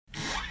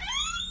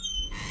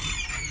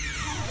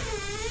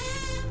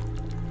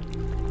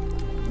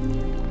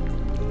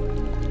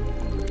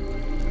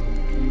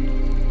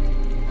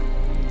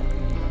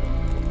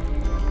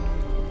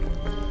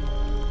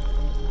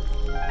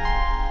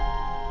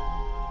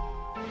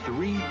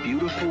three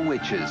beautiful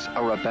witches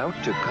are about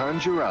to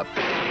conjure up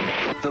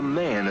the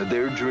man of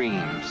their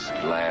dreams.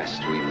 Last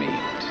we meet.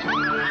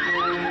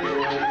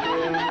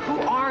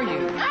 Who are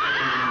you?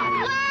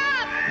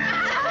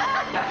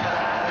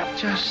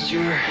 Just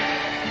your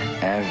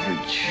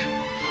average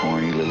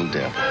horny little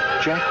devil.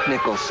 Jack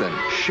Nicholson,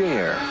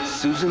 Cher,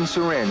 Susan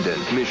Sarandon,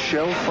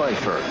 Michelle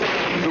Pfeiffer,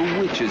 The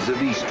Witches of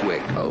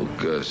Eastwick.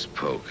 Hocus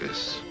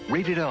pocus.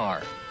 Rated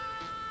R.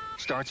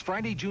 Starts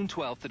Friday, June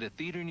 12th at a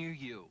theater near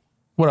you.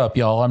 What up,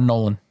 y'all? I'm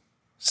Nolan.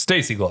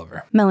 Stacy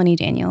Glover. Melanie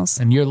Daniels.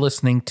 And you're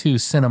listening to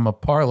Cinema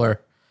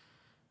Parlor.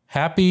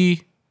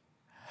 Happy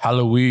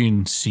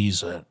Halloween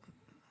season.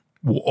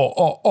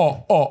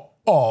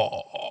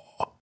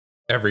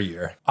 Every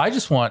year. I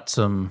just want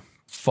some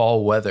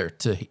fall weather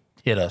to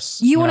hit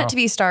us. You want it to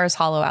be Stars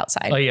Hollow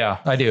outside. Oh, yeah,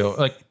 I do.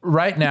 Like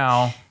right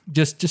now,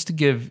 just to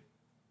give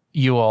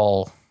you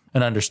all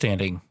an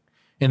understanding,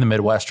 in the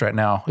Midwest right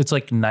now, it's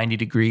like 90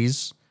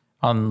 degrees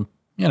on,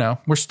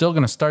 we're still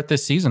going to start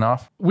this season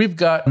off. We've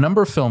got a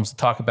number of films to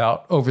talk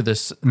about over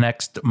this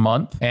next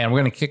month, and we're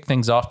going to kick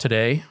things off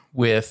today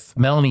with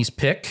Melanie's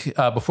pick.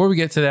 Before we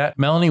get to that,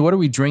 Melanie, what are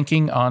we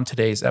drinking on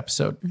today's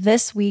episode?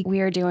 This week,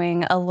 we are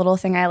doing a little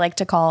thing I like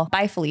to call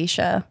by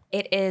Felicia.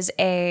 It is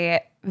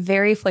a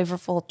very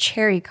flavorful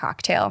cherry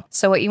cocktail.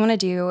 So what you want to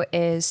do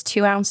is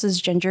 2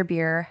 ounces ginger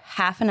beer,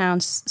 half an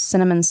ounce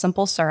cinnamon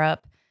simple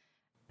syrup.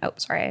 Oh,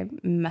 sorry, I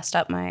messed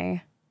up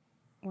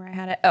where I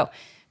had it.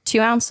 2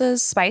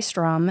 ounces spiced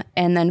rum.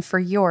 And then for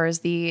yours,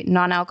 the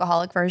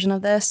non-alcoholic version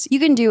of this, you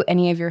can do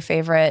any of your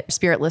favorite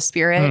spiritless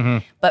spirit.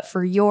 Mm-hmm. But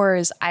for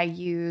yours, I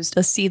used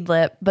the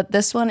Seedlip, but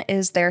this one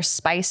is their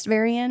spiced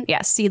variant.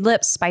 Yeah,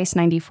 Seedlip Spice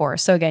 94.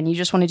 So again, you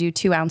just want to do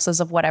 2 ounces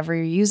of whatever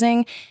you're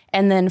using.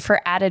 And then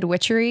for added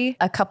witchery,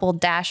 a couple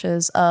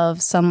dashes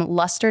of some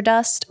luster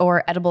dust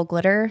or edible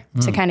glitter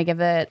to kind of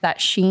give it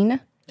that sheen.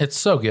 It's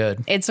so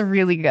good. It's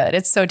really good.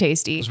 It's so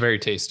tasty. It's very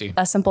tasty.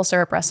 A simple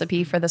syrup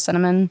recipe for the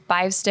cinnamon.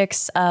 5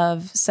 sticks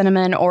of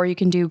cinnamon, or you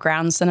can do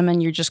ground cinnamon.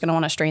 You're just going to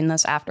want to strain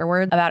this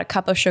afterward. About a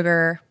cup of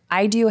sugar.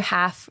 I do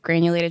half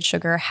granulated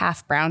sugar,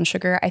 half brown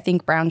sugar. I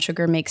think brown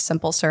sugar makes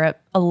simple syrup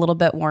a little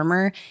bit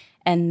warmer.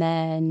 And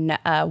then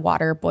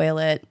water, boil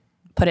it,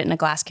 put it in a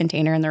glass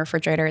container in the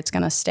refrigerator. It's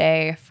going to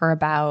stay for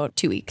about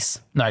 2 weeks.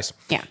 Nice.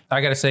 Yeah.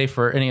 I got to say,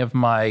 for any of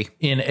my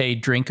NA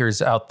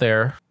drinkers out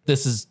there,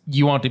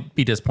 you won't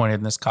be disappointed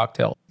in this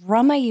cocktail.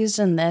 Rum I used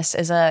in this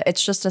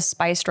it's just a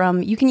spiced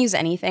rum. You can use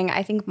anything.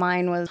 I think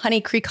mine was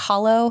Honey Creek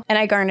Hollow, and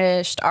I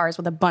garnished ours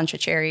with a bunch of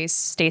cherries.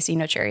 Stacy,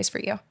 no cherries for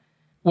you.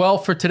 Well,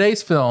 for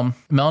today's film,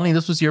 Melanie,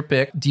 this was your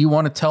pick. Do you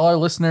want to tell our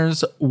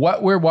listeners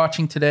what we're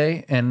watching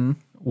today and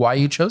why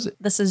you chose it?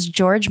 This is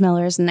George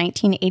Miller's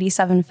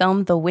 1987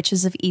 film, The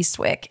Witches of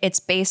Eastwick. It's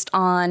based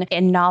on a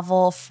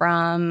novel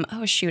from,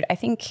 I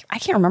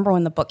can't remember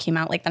when the book came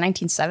out, like the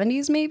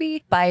 1970s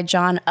maybe, by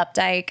John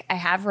Updike. I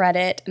have read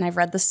it, and I've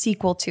read the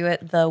sequel to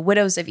it, The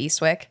Widows of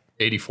Eastwick.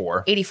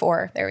 84.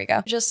 There we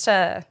go. Just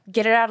to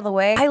get it out of the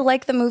way, I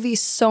like the movie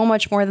so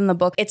much more than the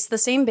book. It's the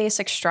same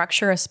basic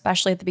structure,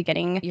 especially at the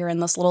beginning. You're in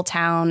this little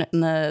town in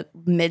the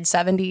mid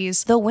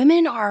 70s. The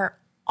women are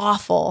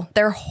awful.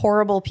 They're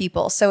horrible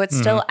people. So it's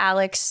still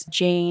Alex,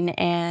 Jane,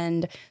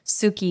 and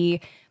Suki,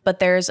 but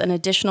there's an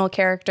additional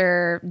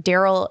character.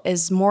 Daryl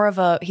is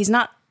he's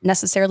not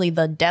necessarily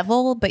the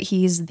devil, but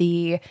he's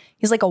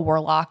like a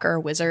warlock or a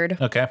wizard.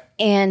 Okay.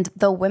 And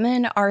the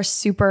women are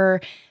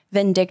super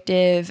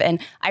vindictive, and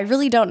I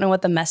really don't know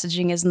what the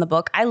messaging is in the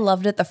book. I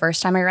loved it the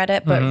first time I read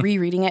it, but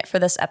rereading it for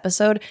this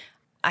episode,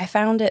 I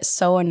found it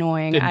so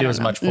annoying. Didn't do as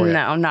much for you.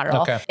 No, not at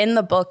all. Okay. In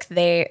the book,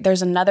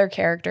 there's another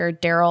character.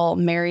 Daryl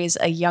marries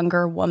a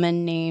younger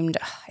woman named,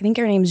 I think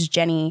her name's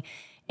Jenny,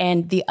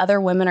 and the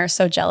other women are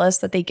so jealous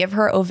that they give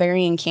her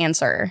ovarian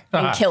cancer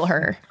and kill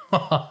her.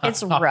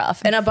 It's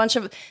rough. And a bunch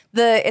of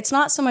it's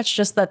not so much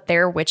just that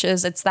they're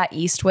witches, it's that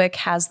Eastwick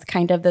has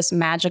kind of this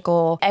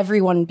magical,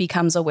 everyone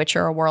becomes a witch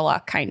or a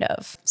warlock kind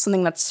of,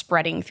 something that's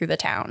spreading through the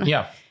town.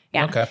 Yeah.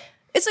 Okay.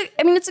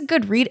 It's a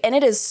good read, and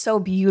it is so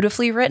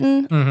beautifully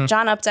written.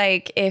 John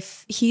Updike,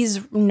 if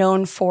he's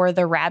known for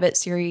the Rabbit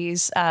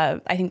series, I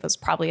think that's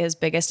probably his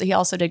biggest. He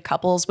also did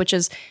Couples, which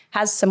has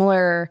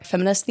similar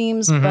feminist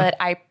themes, but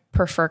I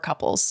prefer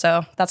Couples.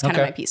 So that's kind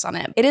of my piece on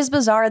it. It is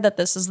bizarre that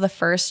this is the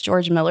first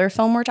George Miller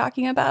film we're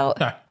talking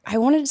about. I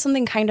wanted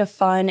something kind of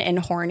fun and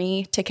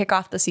horny to kick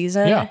off the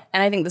season. Yeah.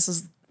 And I think this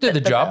is the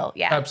job. bill.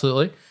 Yeah.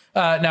 Absolutely.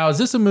 Now, is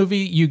this a movie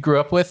you grew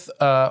up with,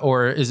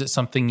 or is it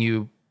something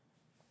you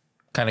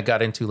kind of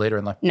got into later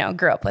in life? No,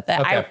 grew up with it.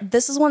 Okay.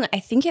 This is one, I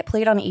think it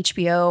played on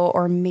HBO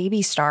or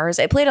maybe Stars.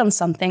 It played on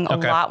something a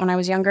lot when I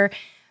was younger.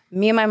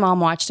 Me and my mom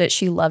watched it.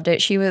 She loved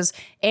it. She was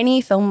any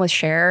film with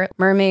Cher,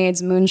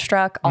 Mermaids,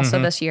 Moonstruck,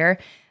 also this year.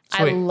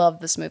 Sweet. I love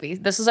this movie.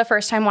 This is a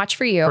first time watch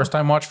for you. First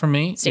time watch for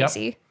me.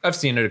 Stacey. Yep. I've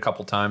seen it a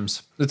couple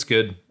times. It's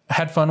good.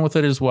 Had fun with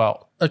it as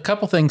well. A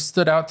couple things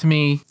stood out to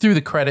me through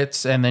the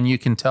credits, and then you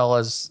can tell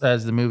as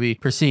the movie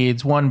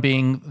proceeds. One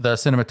being the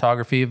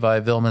cinematography by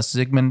Vilmos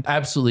Zsigmond.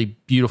 Absolutely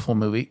beautiful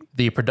movie.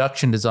 The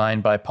production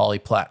design by Polly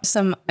Platt.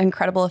 Some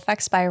incredible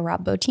effects by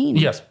Rob Bottin.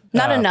 Yes.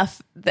 Not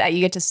enough that you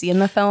get to see in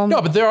the film.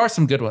 No, but there are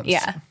some good ones.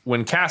 Yeah.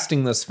 When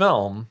casting this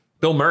film,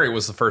 Bill Murray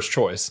was the first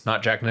choice,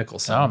 not Jack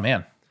Nicholson. Oh,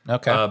 man.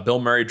 Okay. Bill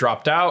Murray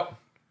dropped out.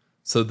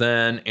 So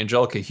then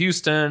Angelica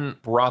Houston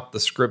brought the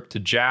script to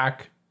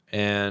Jack,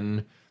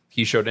 and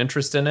he showed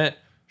interest in it.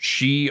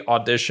 She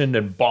auditioned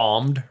and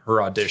bombed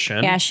her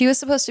audition. Yeah, she was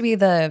supposed to be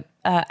the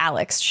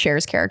Alex,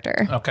 Cher's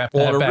character. Okay.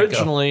 Well, Back up.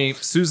 originally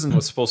Susan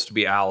was supposed to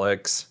be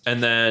Alex,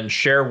 and then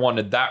Cher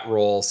wanted that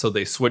role, so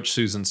they switched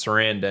Susan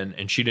Sarandon,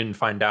 and she didn't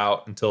find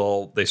out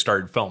until they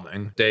started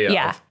filming. Day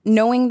Yeah. of.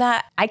 Knowing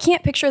that, I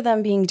can't picture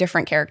them being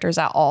different characters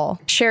at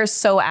all. Cher's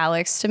so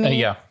Alex to me.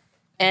 Yeah.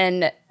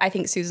 And I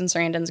think Susan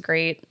Sarandon's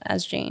great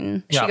as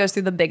Jane. She Yeah. goes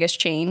through the biggest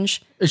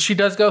change. She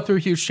does go through a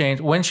huge change.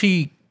 When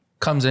she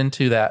comes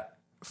into that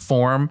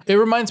form, it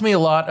reminds me a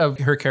lot of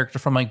her character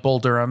from like Bull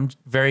Durham.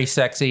 Very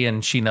sexy,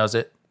 and she knows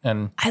it.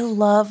 And I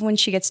love when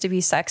she gets to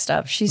be sexed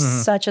up. She's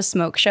such a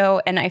smoke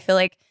show. And I feel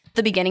like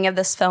the beginning of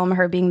this film,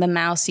 her being the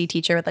mousy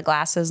teacher with the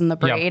glasses and the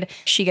braid,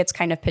 she gets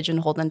kind of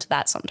pigeonholed into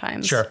that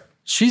sometimes. sure,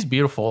 she's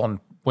beautiful. And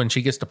when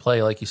she gets to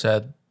play, like you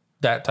said,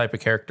 that type of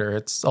character,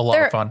 it's a lot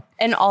of fun.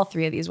 And all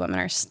three of these women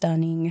are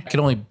stunning. I can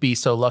only be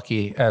so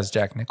lucky as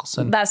Jack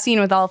Nicholson. That scene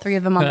with all three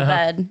of them on the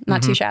bed,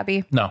 not too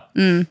shabby. No.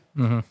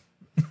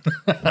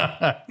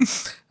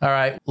 All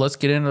right, let's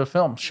get into the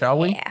film, shall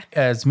we? Yeah.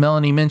 As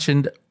Melanie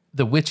mentioned,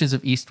 The Witches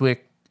of Eastwick,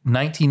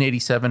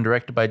 1987,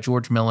 directed by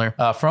George Miller.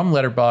 From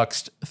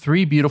Letterboxd,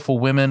 3 beautiful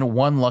women,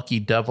 1 lucky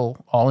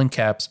devil, all in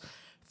caps.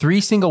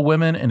 3 single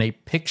women in a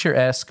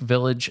picturesque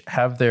village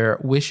have their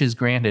wishes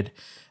granted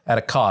at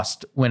a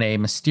cost when a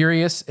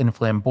mysterious and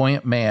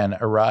flamboyant man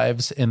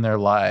arrives in their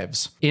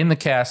lives. In the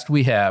cast,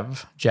 we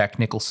have Jack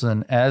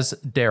Nicholson as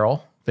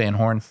Daryl Van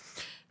Horn,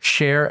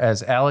 Cher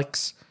as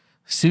Alex,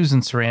 Susan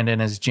Sarandon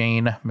as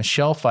Jane,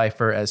 Michelle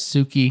Pfeiffer as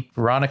Suki,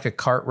 Veronica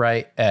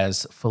Cartwright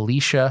as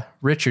Felicia,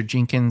 Richard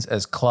Jenkins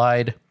as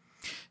Clyde,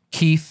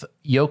 Keith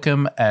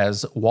Yoakum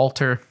as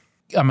Walter.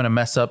 I'm going to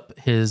mess up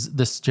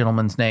this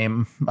gentleman's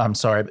name. I'm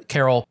sorry, but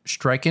Carol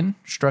Strucken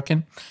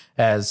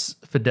as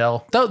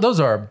Fidel. Those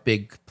are our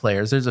big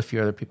players. There's a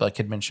few other people I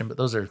could mention, but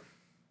those are,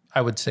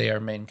 I would say, our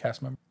main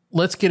cast members.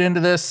 Let's get into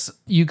this.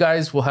 You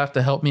guys will have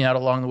to help me out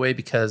along the way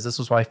because this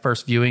was my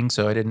first viewing,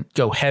 so I didn't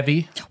go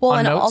heavy. Well, on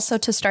and notes. also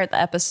to start the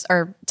episode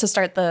or to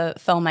start the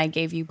film, I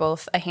gave you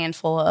both a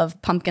handful of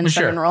pumpkin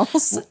cinnamon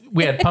rolls.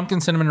 We had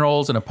pumpkin cinnamon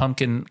rolls and a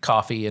pumpkin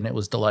coffee, and it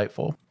was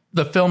delightful.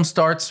 The film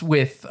starts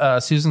with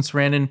Susan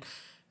Sarandon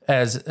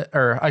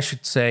or I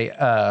should say,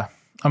 I'm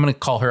going to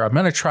call her. I'm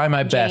going to try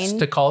my best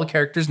to call the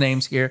characters'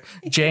 names here.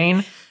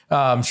 Jane.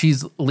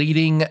 She's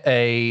leading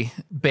a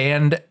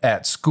band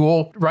at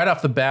school. Right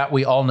off the bat,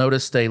 we all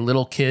noticed a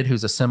little kid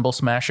who's a cymbal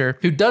smasher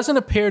who doesn't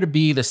appear to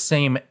be the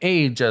same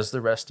age as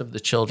the rest of the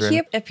children.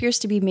 He appears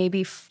to be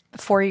maybe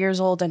 4 years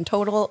old in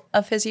total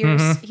of his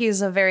years.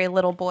 He's a very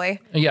little boy.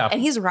 Yeah. And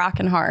he's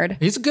rocking hard.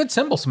 He's a good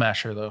cymbal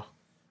smasher, though.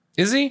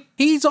 Is he?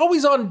 He's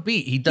always on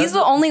beat. He's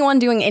the only one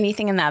doing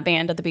anything in that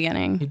band at the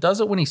beginning. He does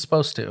it when he's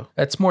supposed to.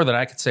 That's more than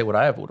I could say what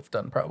I would have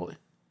done, probably.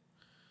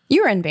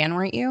 You were in band,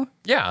 weren't you?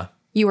 Yeah.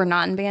 You were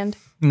not in band?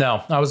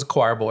 No, I was a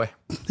choir boy.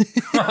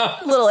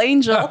 Little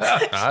angel.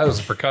 I was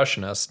a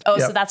percussionist. Oh,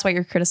 Yep. so that's why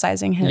you're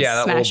criticizing his Yeah,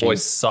 that smashing. little boy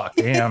sucked.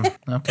 Damn.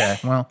 Okay.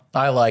 Well,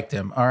 I liked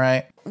him. All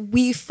right.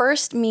 We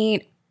first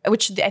meet,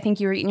 which I think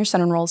you were eating your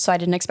cinnamon rolls, so I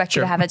didn't expect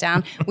you to have it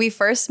down. We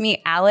first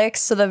meet Alex.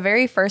 So the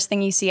very first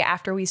thing you see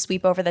after we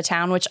sweep over the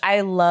town, which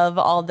I love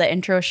all the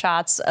intro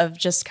shots of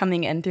just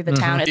coming in through the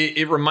town.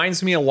 It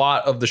reminds me a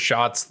lot of the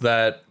shots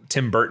that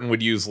Tim Burton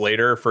would use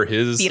later for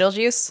his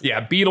Beetlejuice.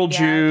 Yeah,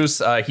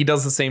 Beetlejuice. He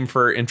does the same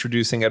for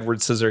introducing Edward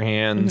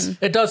Scissorhands.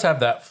 It does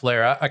have that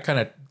flair. I kind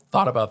of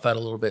thought about that a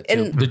little bit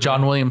too. The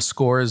John Williams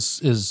score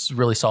is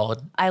really solid.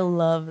 I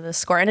love the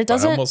score. And it I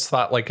doesn't... almost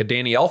thought like a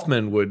Danny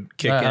Elfman would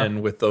kick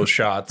in with those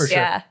shots.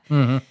 Yeah.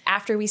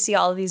 After we see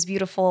all of these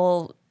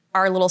beautiful,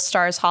 our little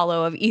stars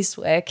hollow of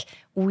Eastwick,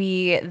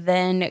 we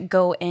then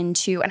go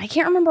into, and I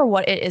can't remember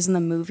what it is in the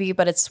movie,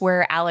 but it's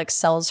where Alex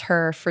sells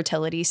her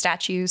fertility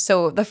statues.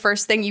 So the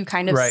first thing you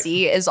kind of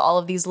see is all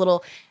of these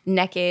little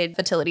naked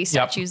fertility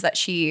statues that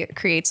she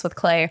creates with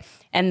clay.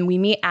 And we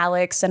meet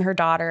Alex and her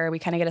daughter. We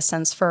kind of get a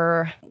sense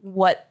for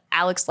what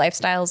Alex's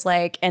lifestyle is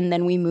like. And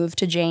then we move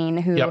to Jane,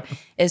 who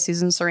is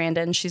Susan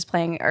Sarandon.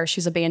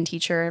 She's a band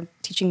teacher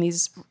teaching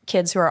these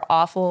kids who are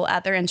awful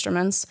at their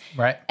instruments.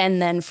 Right.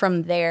 And then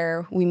from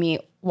there, we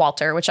meet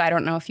Walter, which I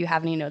don't know if you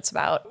have any notes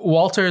about.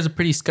 Walter is a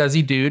pretty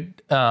scuzzy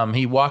dude.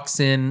 He walks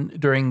in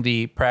during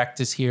the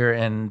practice here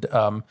and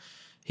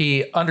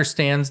he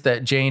understands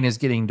that Jane is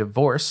getting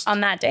divorced.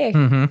 On that day.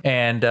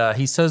 And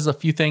he says a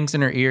few things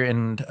in her ear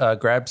and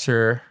grabs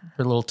her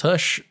little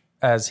tush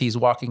as he's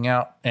walking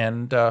out.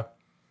 And oh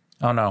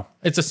no,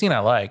 it's a scene I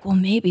like. Well,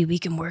 maybe we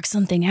can work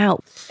something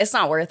out. It's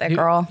not worth it,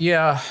 girl.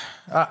 Yeah,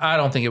 I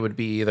don't think it would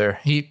be either.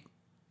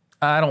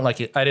 I don't like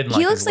it. I didn't like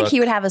He his looks like look. he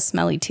would have a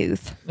smelly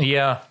tooth.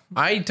 Yeah.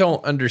 I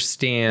don't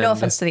understand. No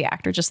offense to the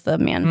actor, just the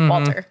man,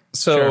 Walter.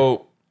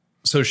 So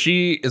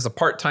she is a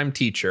part-time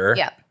teacher.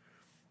 Yeah.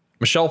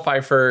 Michelle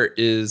Pfeiffer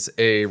is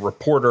a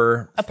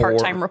reporter. A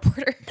part-time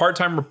reporter.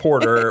 Part-time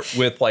reporter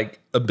with like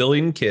a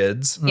billion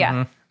kids.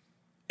 Yeah.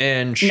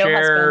 And No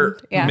Cher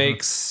husband. Yeah.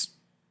 makes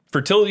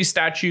fertility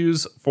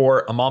statues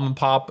for a mom and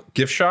pop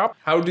gift shop.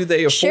 How do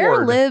they afford?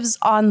 Cher lives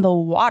on the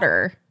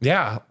water.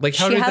 Yeah. Like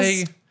how She do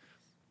has-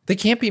 they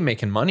can't be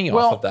making money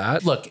off of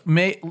that. Look,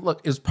 it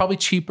was probably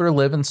cheaper to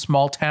live in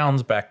small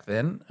towns back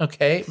then.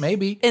 Okay,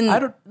 maybe. In I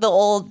don't, the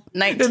old in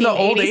the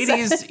old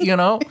 1980s. 80s, you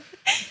know?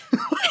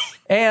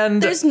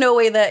 And There's no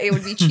way that it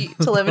would be cheap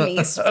to live in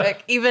Eastwick,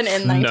 even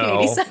in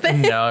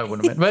 1987. no, it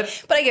wouldn't have been.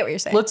 But But I get what you're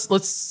saying.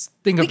 let's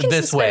think of We it can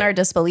this suspend way. our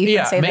disbelief and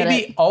Yeah, say that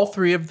maybe all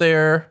three of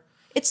their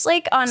it's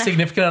like on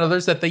significant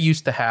others that they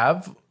used to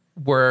have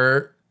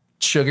were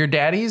sugar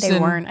daddies. they and,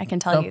 weren't. I can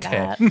tell you Okay.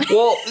 that.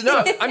 Well,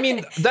 no, I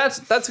mean that's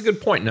a good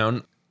point.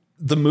 Now,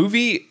 the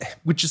movie,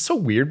 which is so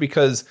weird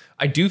because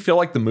I do feel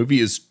like the movie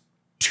is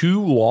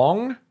too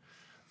long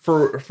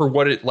for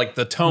what it like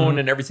the tone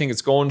and everything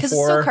it's going for. Because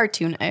it's so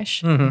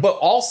cartoonish. But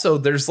also,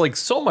 there's like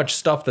so much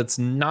stuff that's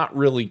not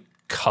really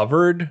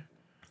covered.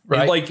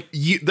 Right. And, like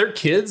their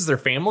kids, their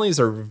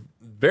families are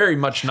very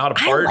much not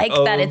a I part. like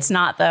of, that it's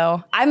not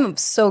though. I'm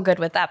so good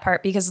with that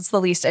part because it's the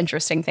least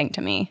interesting thing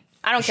to me.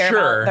 I don't care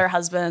Sure. about their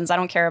husbands. I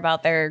don't care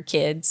about their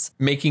kids.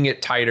 making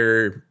it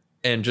tighter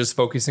and just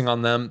focusing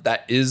on them.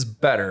 That is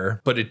better,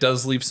 but it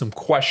does leave some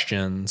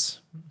questions.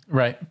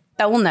 Right.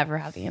 That we'll never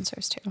have the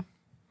answers to.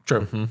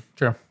 True.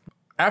 True.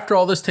 After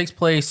all this takes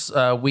place,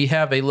 we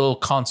have a little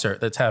concert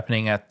that's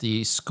happening at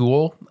the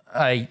school.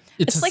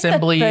 It's like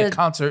assembly, a the-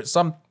 concert,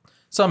 some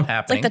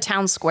happening. Like the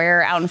town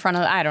square out in front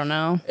of, I don't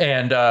know.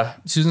 And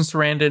Susan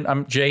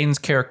Sarandon, Jane's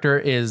character,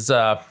 is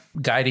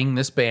guiding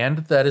this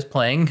band that is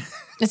playing.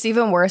 It's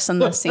even worse in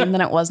this scene than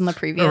it was in the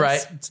previous.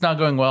 Right. It's not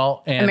going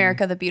well. And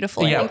America the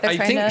Beautiful. Yeah, I think they're I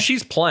trying think to.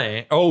 she's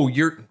playing. Oh,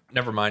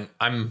 never mind.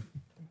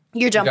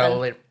 You're jumping. Go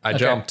later. I Okay.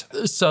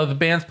 jumped. So the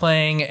band's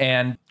playing,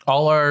 and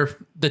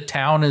the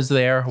town is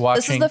there watching.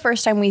 This is the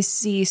first time we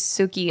see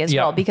Suki as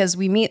Yeah. well because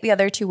we meet the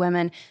other two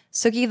women.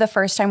 Suki, the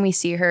first time we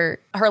see her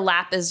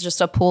lap is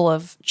just a pool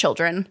of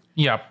children.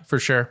 Yeah, for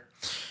sure.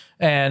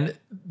 And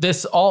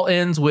this all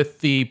ends with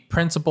the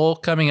principal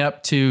coming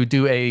up to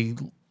do a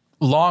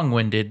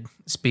long-winded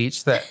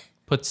speech that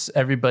puts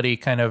everybody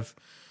kind of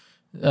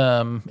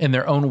in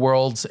their own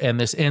worlds. And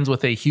this ends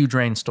with a huge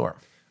rainstorm.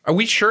 Are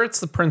we sure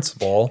it's the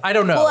principal? I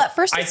don't know. Well, at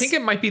first, I think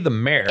it might be the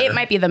mayor. it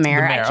might be the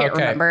mayor. I can't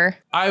okay. remember.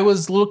 I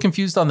was a little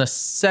confused on the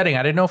setting.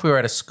 I didn't know if we were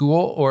at a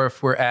school or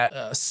if we're at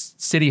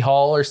City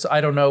Hall or so.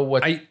 I don't know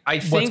I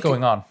think what's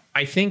going on.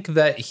 I think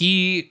that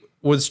he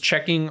was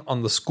checking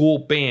on the school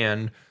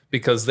band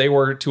because they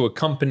were to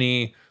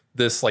accompany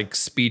this like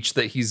speech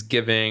that he's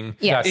giving.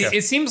 Yes.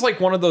 It seems like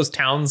one of those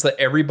towns that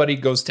everybody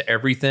goes to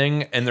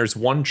everything and there's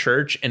one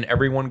church and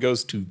everyone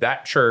goes to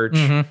that church.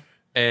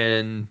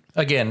 And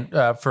Again,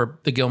 for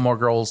the Gilmore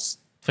Girls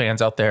fans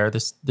out there,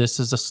 this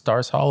is a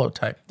Stars Hollow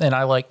type. And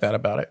I like that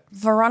about it.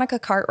 Veronica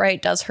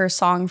Cartwright does her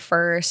song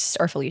first,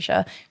 or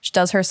Felicia. She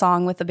does her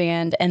song with the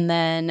band, and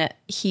then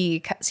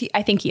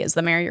I think he is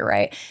the mayor, you're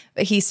right.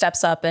 But he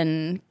steps up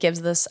and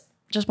gives this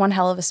just one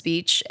hell of a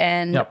speech,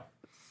 and Yep.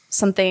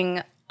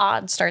 something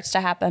odd starts to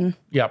happen.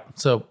 Yep.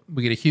 So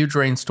we get a huge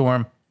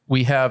rainstorm.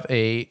 We have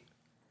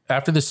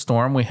after this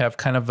storm, we have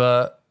kind of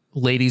a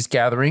ladies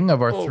gathering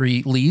of our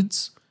three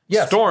leads.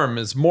 storm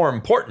is more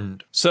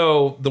important.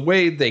 So the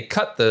way they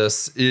cut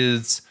this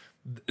is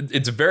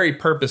it's very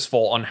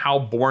purposeful on how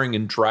boring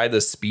and dry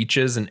the speech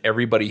is, and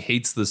everybody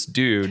hates this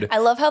dude. I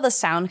love how the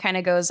sound kind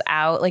of goes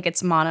out, like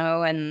it's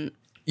mono and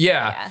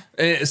Yeah.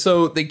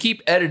 So they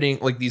keep editing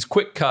like these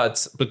quick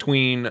cuts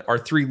between our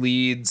three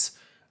leads,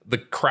 the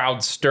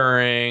crowd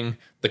stirring,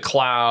 the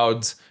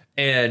clouds,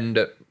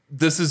 and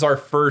this is our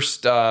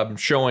first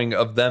showing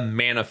of them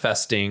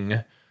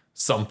manifesting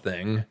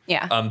something.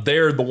 Yeah.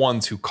 They're the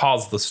ones who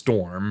caused the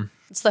storm.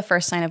 it's the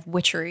first sign of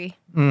witchery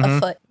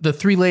afoot. The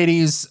three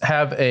ladies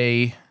have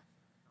a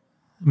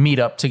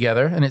meetup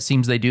together, and it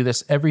seems they do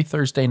this every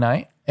Thursday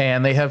night.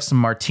 And they have some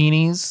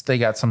martinis. They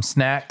got some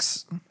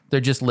snacks. They're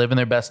just living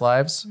their best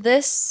lives.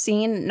 This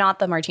scene, not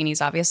the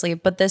martinis, obviously,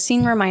 but this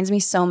scene reminds me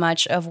so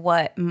much of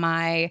what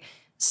my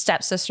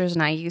stepsisters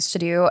and I used to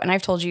do. And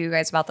I've told you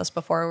guys about this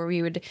before, where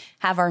we would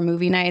have our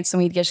movie nights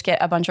and we'd just get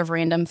a bunch of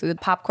random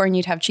food. Popcorn,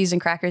 you'd have cheese and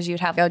crackers,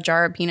 you'd have a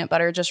jar of peanut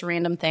butter, just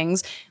random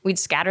things. We'd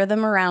scatter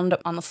them around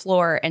on the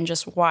floor and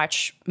just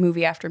watch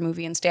movie after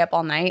movie and stay up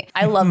all night.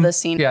 I love this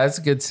scene. Yeah, it's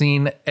a good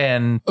scene.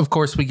 And of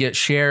course, we get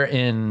Cher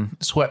in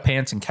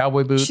sweatpants and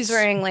cowboy boots. She's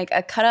wearing like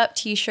a cut up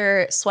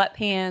t-shirt,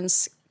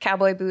 sweatpants,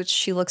 cowboy boots.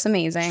 She looks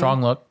amazing.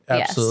 Strong look.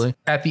 Absolutely. Yes.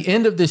 At the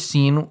end of this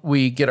scene,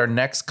 we get our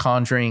next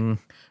conjuring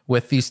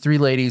with these three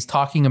ladies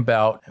talking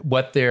about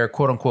what their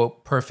quote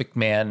unquote perfect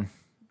man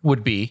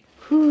would be.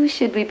 Who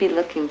should we be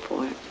looking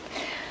for?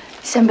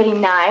 Somebody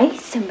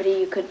nice, somebody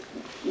you could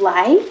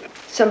like,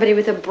 Somebody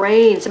with a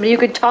brain, somebody you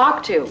could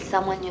talk to.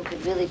 Someone you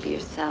could really be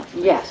yourself.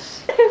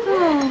 Yes.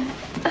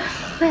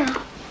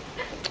 Well,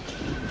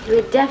 you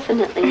would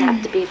definitely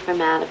have to be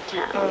from out of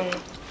town.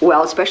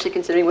 Well, especially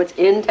considering what's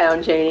in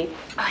town, Janie.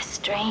 Or a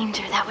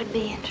stranger, that would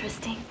be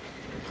interesting.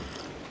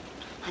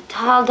 A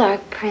tall,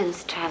 dark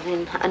prince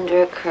traveling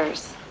under a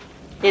curse.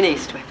 In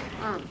Eastwick.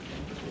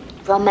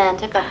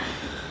 Romantic,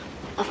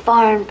 a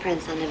foreign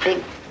prince on a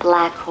big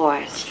black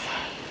horse.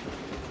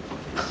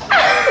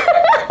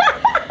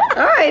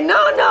 All right,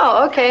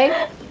 no,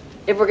 okay.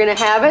 If we're gonna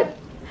have it,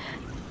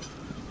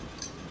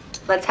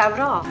 let's have it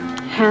all.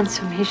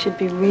 Handsome, he should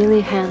be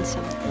really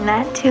handsome.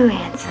 Not too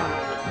handsome.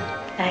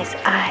 Nice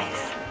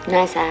eyes.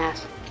 Nice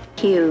ass.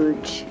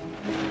 Huge.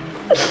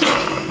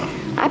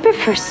 I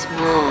prefer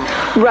small.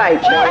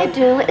 Right, I Janie.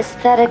 do,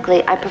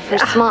 aesthetically, I prefer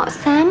small.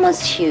 Sam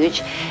was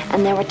huge,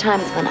 and there were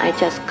times when I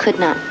just could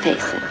not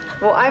face it.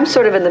 Well, I'm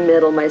sort of in the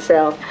middle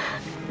myself.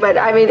 But,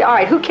 I mean, all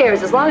right, who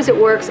cares? As long as it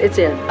works, it's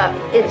in.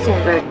 It's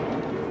in.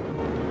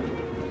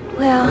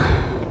 Well,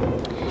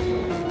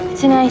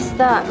 it's a nice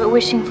thought, but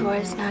wishing for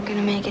it is not going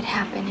to make it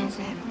happen, is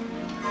it?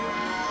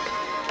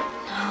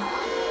 No.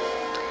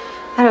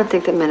 I don't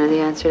think that men are the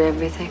answer to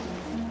everything.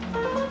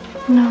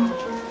 No.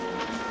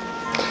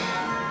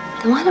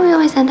 Then why do we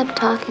always end up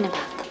talking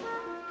about them?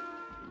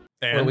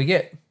 And What do we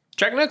get?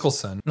 Jack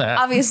Nicholson.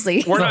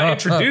 Obviously. We're not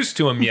introduced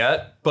to him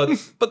yet, but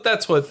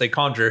that's what they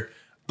conjure.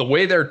 The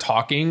way they're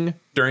talking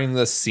during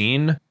this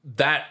scene,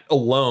 that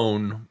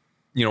alone,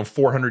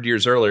 400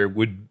 years earlier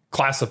would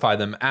classify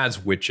them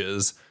as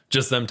witches.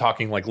 Just them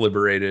talking like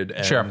liberated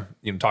and Sure.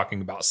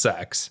 talking about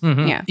sex.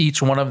 Yeah.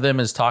 Each one of them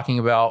is talking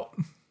about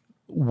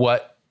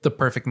what the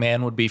perfect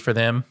man would be for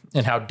them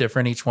and how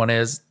different each one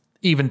is,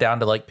 even down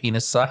to like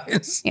penis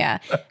size. Yeah.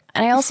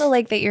 And I also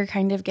like that you're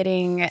kind of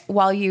getting,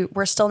 while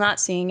we're still not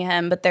seeing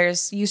him, but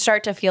you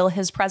start to feel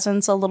his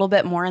presence a little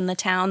bit more in the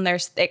town.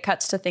 It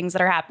cuts to things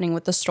that are happening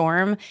with the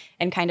storm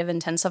and kind of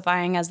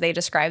intensifying as they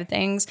describe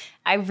things.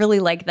 I really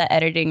like the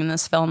editing in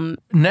this film.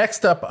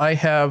 Next up, I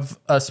have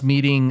us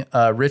meeting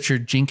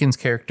Richard Jenkins'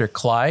 character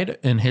Clyde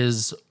and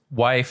his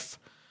wife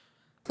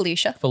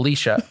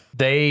Felicia.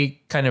 They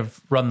kind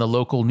of run the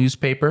local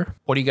newspaper.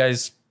 What do you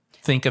guys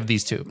think of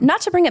these two? Not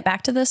to bring it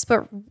back to this,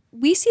 but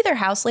we see their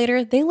house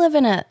later. They live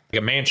in a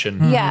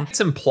Mansion. Yeah.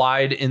 It's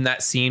implied in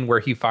that scene where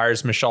he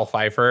fires Michelle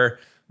Pfeiffer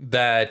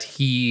that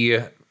she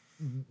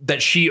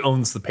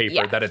owns the paper,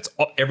 Yeah. that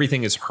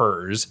everything is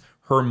hers,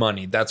 her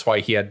money. That's why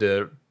he had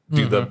to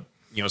do the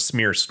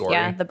smear story.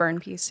 Yeah, the burn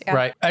piece. Yeah.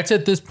 Right. I'd say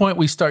at this point,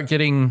 we start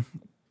getting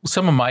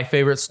some of my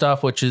favorite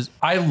stuff, which is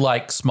I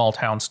like small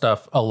town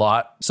stuff a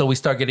lot. So we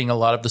start getting a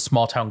lot of the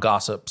small town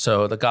gossip.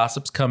 So the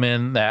gossips come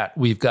in that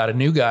we've got a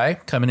new guy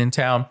coming in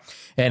town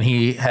and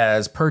he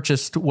has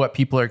purchased what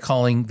people are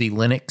calling the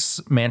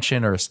Lennox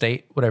mansion or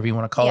estate, whatever you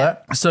want to call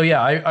that. So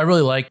yeah, I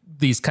really like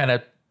these kind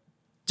of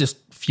just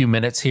few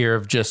minutes here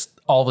of just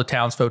all the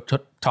townsfolk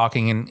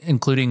talking, and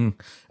including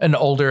an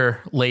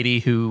older lady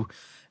who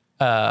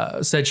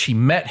said she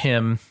met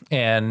him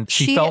and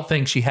she felt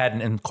things she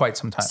hadn't in quite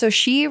some time. So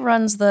she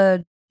runs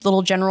the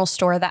little general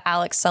store that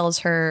Alex sells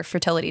her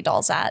fertility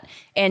dolls at.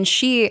 And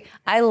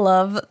I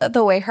love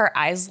the way her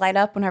eyes light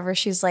up whenever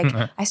she's like,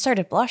 I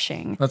started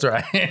blushing. That's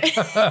right.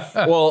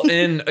 Well,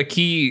 and a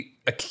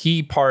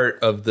key part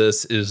of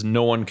this is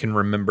no one can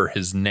remember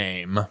his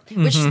name.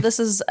 Which this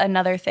is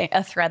another thing,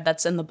 a thread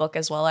that's in the book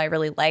as well. I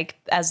really like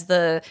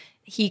the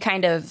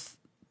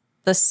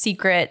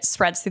secret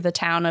spreads through the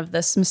town of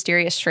this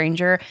mysterious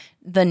stranger.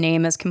 The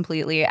name is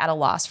completely at a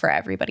loss for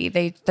everybody.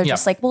 They're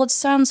just like, well, it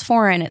sounds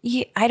foreign.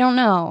 I don't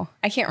know.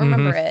 I can't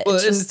remember it. Well,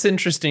 it's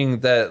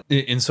interesting that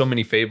in so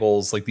many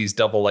fables, like these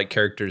devil-like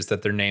characters,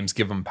 that their names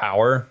give them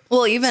power.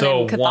 Well, even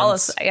in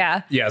Catholicism,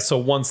 Yeah, so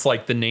once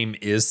like the name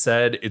is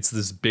said, it's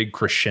this big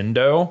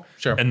crescendo.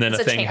 Sure. And then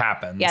It's a thing chain-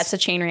 happens. Yeah, it's a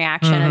chain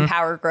reaction and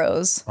power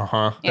grows.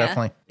 Uh-huh. Yeah.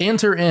 Definitely.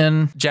 Enter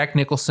in Jack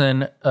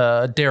Nicholson,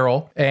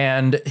 Daryl,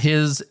 and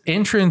his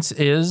entrance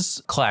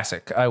is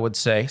classic, I would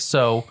say.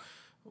 So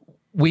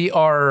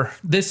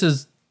this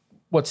is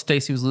what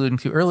Stacey was alluding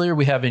to earlier.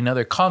 We have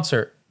another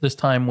concert, this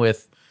time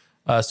with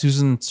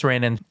Susan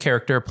Sarandon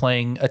character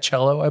playing a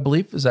cello, I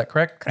believe. Is that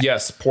correct?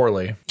 Yes,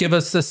 poorly. Give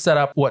us the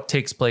setup, what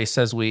takes place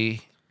as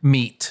we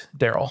meet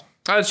Daryl.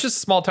 It's just a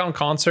small town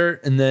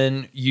concert, and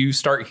then you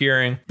start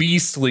hearing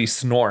beastly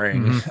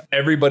snoring.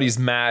 Everybody's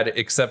mad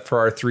except for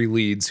our three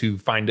leads who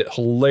find it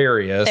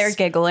hilarious. They're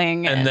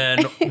giggling. And then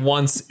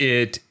once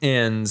it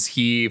ends,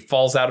 he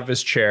falls out of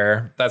his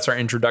chair. That's our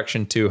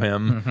introduction to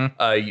him.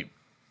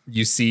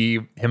 You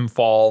see him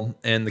fall,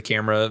 and the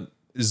camera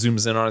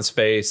zooms in on his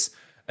face.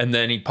 And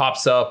then he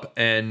pops up,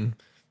 and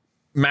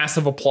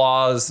massive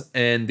applause,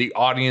 and the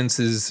audience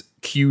is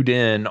cued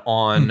in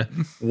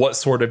on what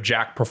sort of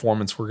Jack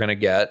performance we're going to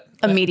get.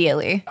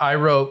 Immediately. I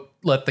wrote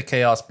 "Let the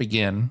Chaos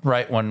Begin"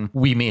 right when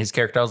we meet his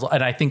character.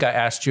 And I think I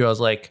asked you, I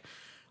was like,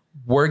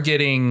 we're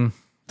getting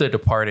the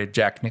Departed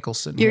Jack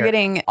Nicholson. You're here.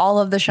 getting all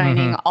of The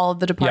Shining, all of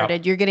The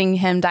Departed. Yep. You're getting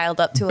him dialed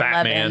up to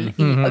Batman.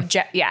 11.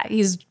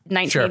 He's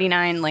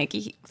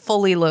 1989,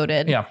 fully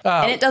loaded. Yeah.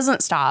 And it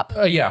doesn't stop.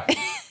 Yeah.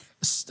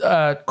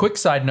 Quick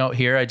side note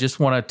here. I just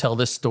want to tell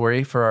this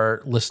story for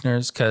our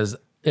listeners because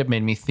it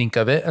made me think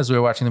of it as we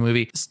were watching the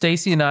movie.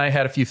 Stacy and I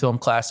had a few film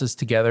classes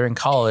together in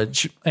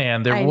college,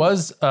 and there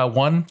was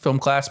one film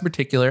class in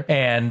particular,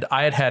 and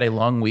I had a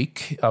long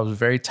week. I was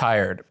very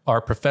tired.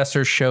 Our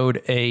professor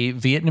showed a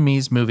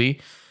Vietnamese movie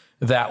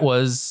that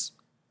was,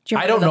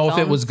 I don't know if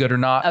it was good or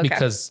not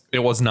because it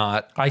was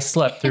not. I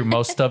slept through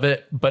most of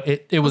it, but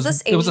it was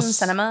this Asian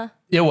cinema?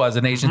 It was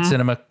an Asian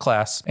cinema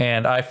class,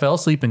 and I fell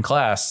asleep in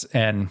class,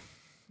 and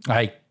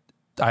I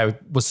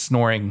was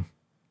snoring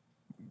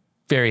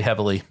very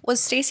heavily. Was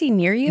Stacy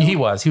near you? He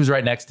was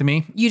right next to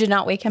me. You did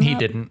not wake him up? He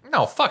didn't.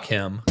 No, fuck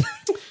him.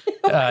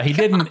 He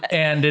didn't.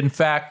 And in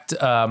fact,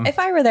 if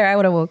I were there, I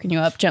would have woken you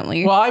up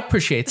gently. well, I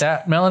appreciate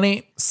that,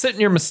 Melanie. Sit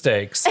in your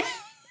mistakes.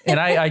 And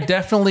I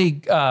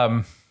definitely,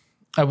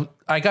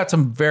 I got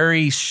some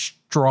very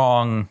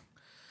strong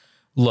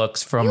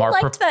looks from you our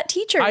liked that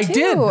teacher, I too.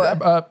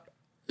 did.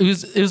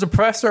 It was a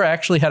professor I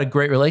actually had a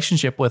great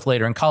relationship with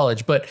later in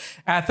college, but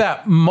at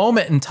that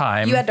moment in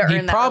time, You had to he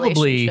earn that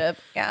probably, relationship.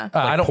 Yeah.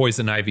 I don't.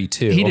 Poison Ivy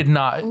too. He did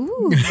not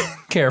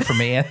care for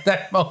me at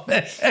that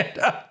moment.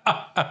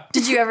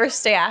 Did you ever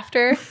stay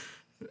after?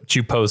 Did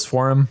you pose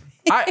for him?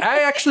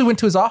 I actually went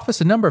to his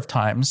office a number of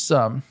times. There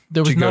was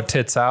Did you no go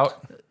tits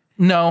out?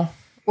 no.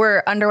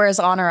 Were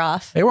underwears on or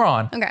off? They were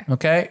on. Okay.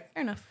 Okay.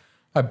 Fair enough.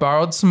 I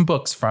borrowed some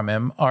books from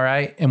him. All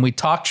right, and we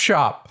talked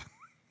shop.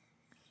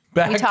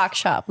 We talk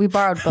shop. We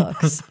borrowed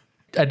books.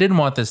 I didn't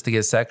want this to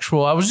get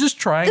sexual. I was just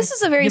trying. This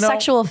is a very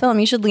sexual film.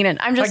 You should lean in.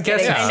 I'm I just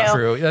guess kidding. I that's know.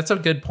 true. That's a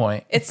good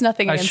point. It's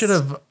nothing I against... should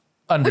have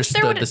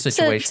understood the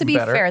situation to be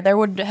better. fair, there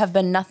would have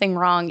been nothing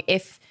wrong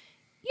if,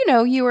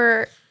 you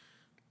were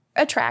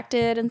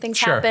attracted and things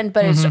Sure. happened,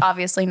 but it's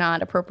obviously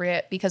not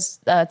appropriate because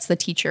it's the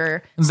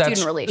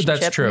teacher-student relationship,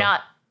 that's true.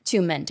 not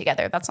two men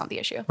together. That's not the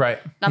issue. Right.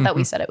 Not that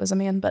we said it was a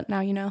man, but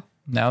now you know.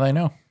 Now they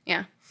know.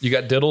 Yeah. You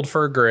got diddled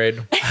for a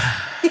grade.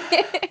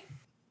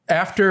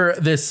 After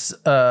this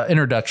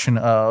introduction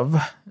of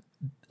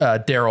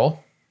Daryl.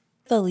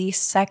 The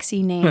least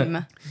sexy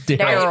name. Daryl.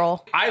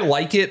 Daryl. I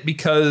like it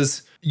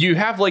because you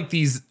have like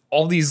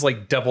all these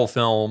like devil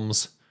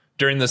films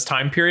during this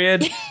time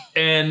period,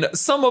 and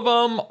some of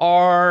them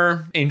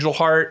are Angel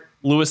Heart,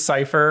 Louis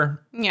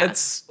Cypher. Yeah.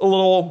 It's a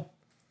little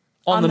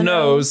on the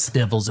nose.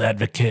 Devil's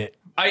advocate.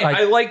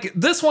 I like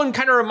this one.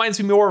 Kind of reminds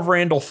me more of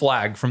Randall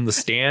Flagg from The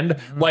Stand.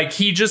 Like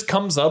he just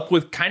comes up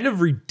with kind of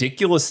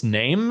ridiculous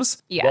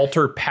names. Yeah.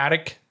 Walter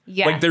Paddock.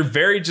 Yeah. Like they're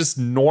very just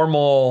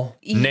normal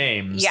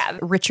names. Yeah.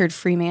 Richard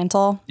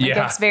Fremantle. Like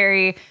Yeah. it's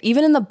very,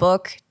 even in the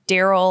book,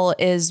 Daryl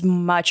is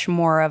much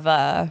more of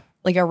a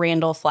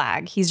Randall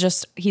Flagg.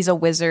 He's a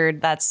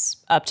wizard that's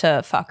up to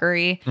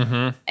fuckery.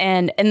 Mm-hmm.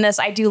 And in this,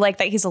 I do like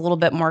that he's a little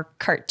bit more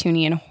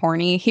cartoony and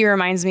horny. He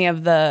reminds me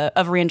of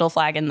Randall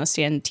Flagg in the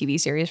Stand TV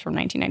series from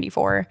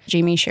 1994.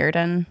 Jamie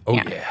Sheridan. Oh,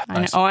 yeah.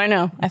 I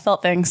know. I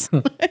felt things.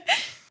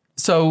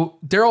 So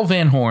Daryl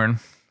Van Horn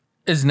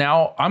is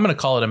now, I'm going to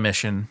call it a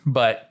mission,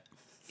 but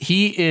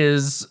he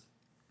is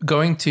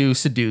going to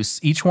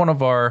seduce each one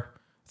of our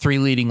three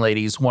leading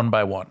ladies one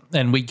by one.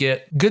 And we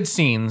get good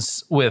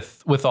scenes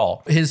with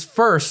all. His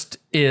first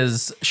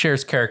is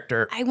Cher's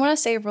character. I want to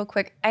say real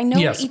quick, I know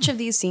Yes. each of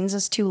these scenes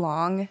is too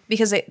long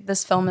because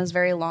this film is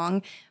very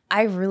long.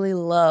 I really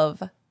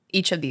love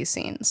each of these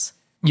scenes.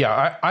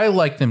 Yeah, I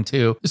like them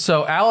too.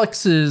 So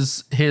Alex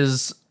is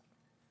his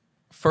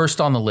first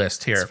on the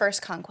list here. His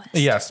first conquest.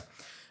 Yes.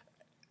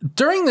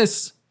 During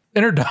this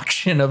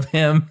introduction of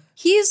him,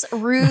 He's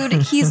rude.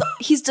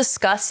 He's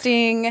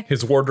disgusting.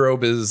 His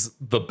wardrobe is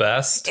the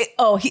best.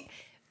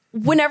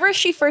 Whenever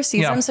she first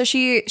sees Yeah. him, so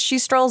she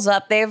strolls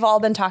up. They've all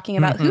been talking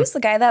about who's the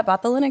guy that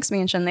bought the Linux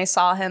mansion. They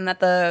saw him at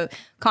the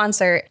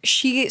concert.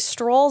 She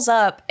strolls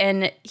up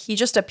and he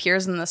just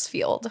appears in this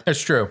field.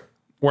 it's true.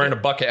 Wearing a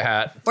bucket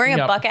hat. Wearing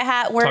Yep. a bucket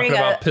hat, wearing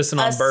Talking about pissing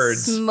on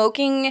birds.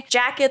 smoking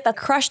jacket, the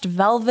crushed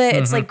velvet.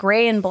 It's like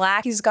gray and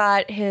black. He's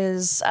got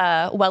his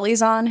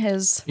wellies on.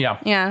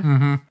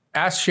 Yeah.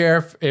 Ask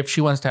Sheriff if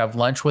she wants to have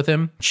lunch with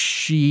him.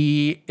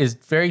 She is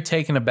very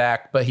taken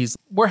aback, but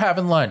we're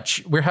having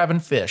lunch. We're having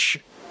fish.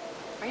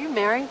 Are you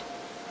married?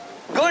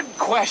 Good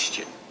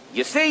question.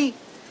 You see,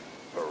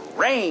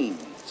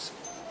 brains.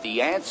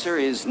 The answer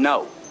is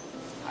no.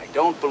 I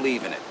don't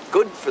believe in it.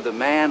 Good for the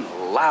man,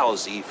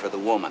 lousy for the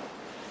woman.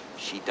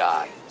 She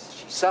dies.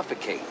 She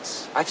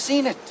suffocates. I've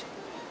seen it.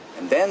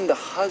 And then the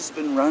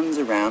husband runs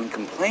around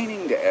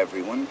complaining to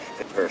everyone,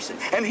 the person,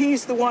 and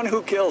he's the one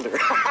who killed her.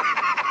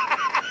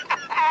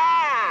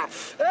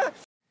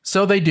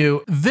 So they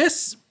do.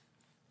 This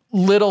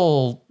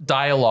little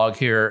dialogue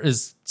here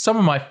is some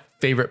of my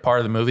favorite part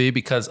of the movie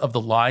because of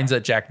the lines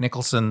that Jack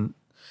Nicholson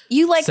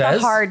You like the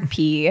says. hard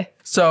P.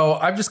 So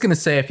I'm just going to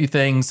say a few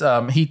things.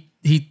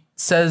 He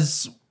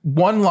says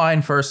one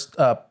line first,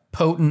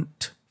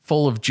 potent,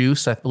 full of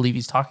juice. I believe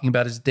he's talking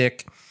about his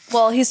dick.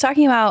 Well, he's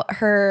talking about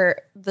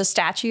the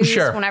statues.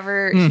 Sure.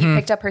 Whenever he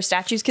picked up her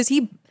statues, because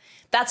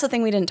that's the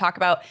thing we didn't talk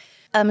about.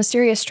 A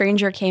mysterious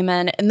stranger came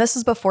in, and this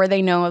is before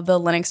they know the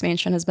Linux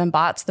mansion has been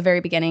bought. It's the very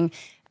beginning.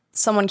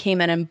 someone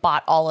came in and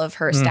bought all of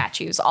her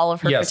statues, all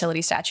of her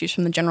fertility statues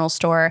from the general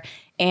store.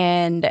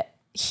 And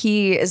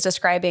he is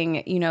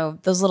describing, you know,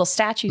 those little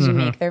statues you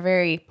make, they're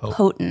very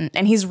potent.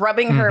 And he's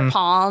rubbing her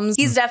palms.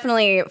 He's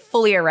definitely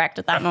fully erect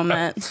at that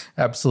moment.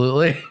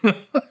 Absolutely.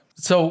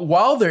 So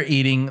while they're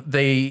eating,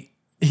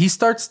 he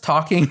starts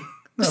talking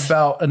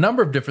about a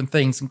number of different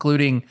things,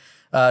 including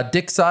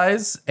dick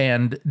size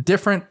and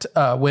different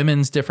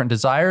women's different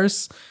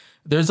desires.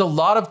 There's a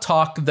lot of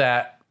talk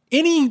that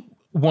any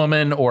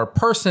woman or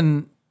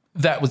person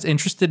that was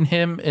interested in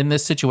him in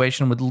this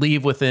situation would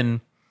leave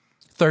within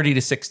 30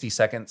 to 60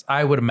 seconds,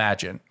 I would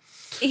imagine.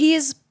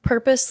 He's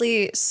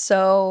purposely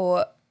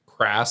so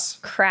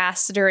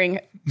crass during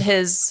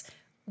his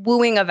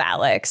wooing of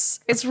Alex.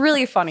 It's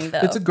really funny,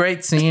 though. It's a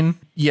great scene.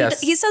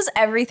 Yes. He says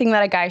everything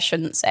that a guy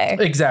shouldn't say.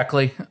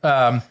 Exactly.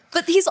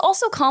 But he's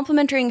also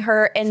complimenting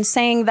her and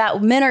saying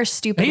that men are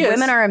stupid,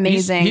 women are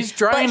amazing. He's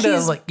trying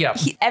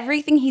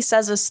everything he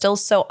says is still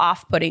so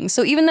off-putting.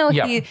 So even though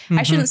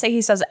I shouldn't say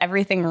he says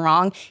everything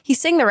wrong,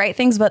 he's saying the right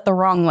things, but the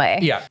wrong way.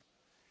 Yeah.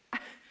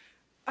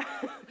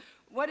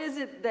 What is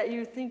it that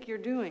you think you're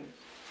doing?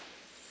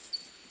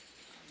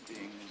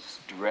 Being as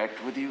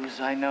direct with you as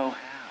I know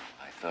how.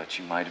 I thought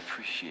you might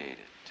appreciate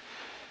it.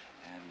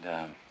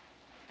 And,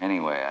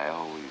 anyway, I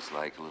always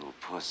like a little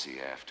pussy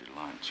after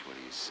lunch. What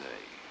do you say?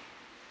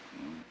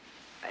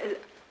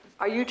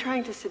 Are you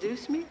trying to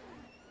seduce me?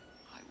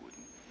 I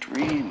wouldn't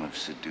dream of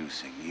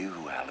seducing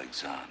you,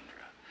 Alexandra.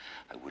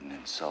 I wouldn't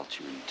insult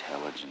your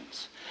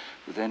intelligence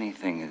with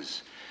anything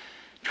as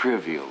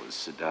trivial as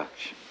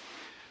seduction.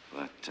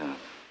 But,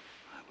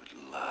 I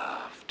would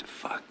love to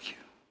fuck you.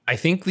 I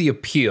think the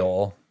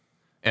appeal,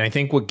 and I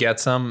think what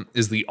gets him,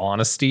 is the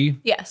honesty.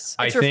 Yes,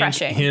 it's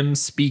refreshing. I think him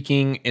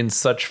speaking in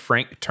such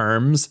frank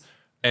terms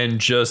and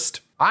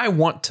just, I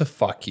want to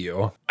fuck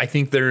you. I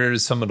think there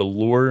is some of the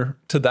allure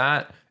to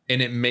that,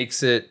 and it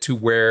makes it to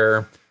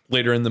where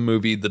later in the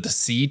movie, the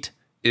deceit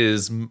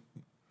is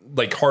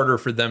like harder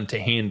for them to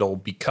handle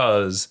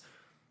because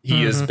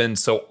he has been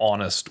so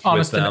honest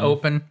with them. And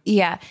open.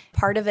 Yeah.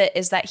 Part of it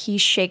is that he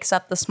shakes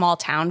up the small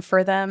town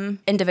for them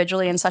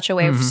individually in such a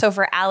way. So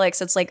for Alex,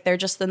 it's like they're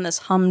just in this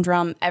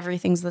humdrum.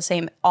 Everything's the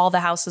same. All the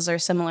houses are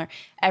similar.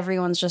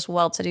 Everyone's just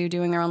well-to-do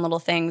doing their own little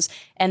things.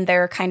 And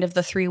they're kind of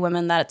the three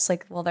women that it's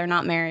like, well, they're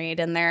not married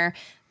and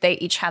they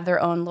each have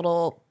their own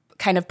little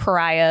kind of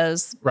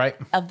pariahs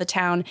of the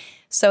town.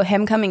 So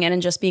him coming in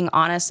and just being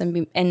honest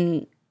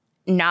and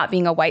not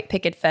being a white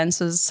picket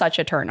fence is such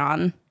a turn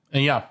on.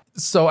 Yeah.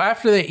 So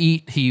after they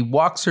eat, he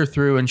walks her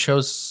through and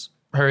shows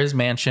her his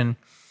mansion.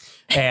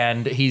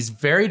 And he's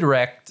very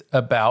direct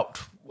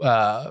about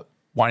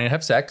wanting to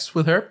have sex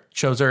with her.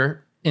 Shows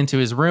her into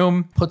his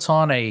room, puts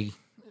on a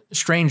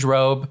strange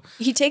robe.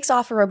 He takes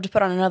off a robe to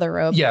put on another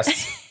robe.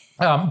 Yes.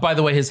 By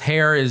the way, his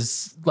hair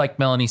is, like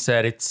Melanie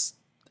said, it's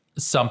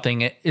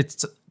something.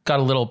 It's got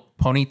a little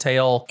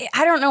ponytail.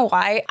 I don't know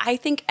why. I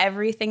think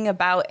everything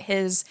about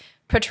his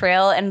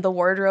portrayal and the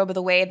wardrobe,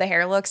 the way the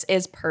hair looks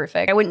is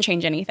perfect. I wouldn't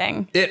change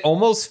anything. It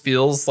almost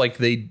feels like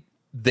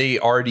they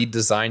already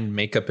designed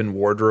makeup and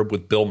wardrobe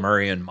with Bill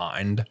Murray in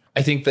mind.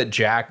 I think that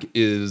Jack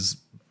is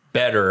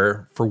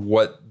better for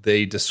what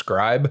they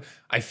describe.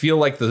 I feel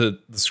like the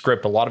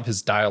script, a lot of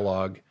his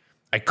dialogue,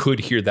 I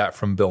could hear that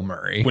from Bill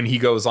Murray. When he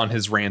goes on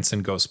his rants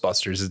in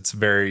Ghostbusters, it's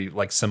very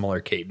like similar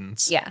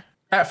cadence. Yeah.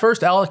 At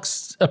first,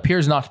 Alex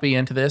appears not to be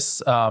into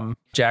this.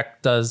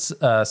 Jack does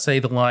say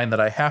the line that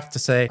I have to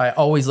say, I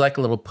always like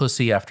a little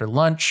pussy after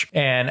lunch.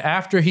 And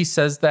after he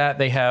says that,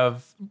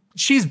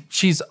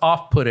 she's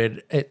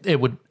off-putted, it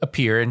would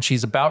appear, and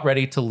she's about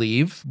ready to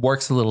leave,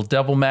 works a little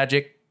devil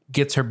magic,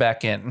 gets her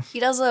back in. He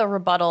does a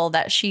rebuttal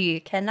that she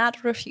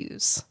cannot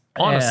refuse.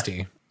 Honesty.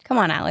 Yeah. Come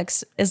on,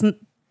 Alex.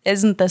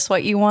 Isn't this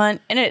what you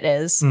want? And it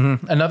is.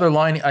 Mm-hmm. Another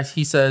line,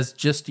 he says,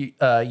 just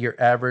your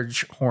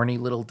average horny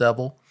little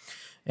devil.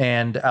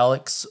 And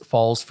Alex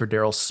falls for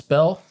Daryl's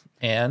spell,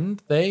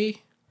 and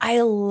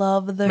I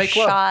love the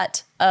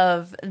shot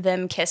of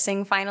them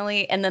kissing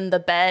finally, and then the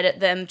bed,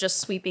 them just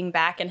sweeping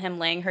back and him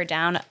laying her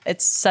down.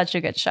 It's such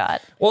a good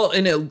shot. Well,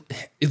 and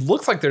it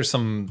looks like there's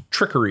some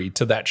trickery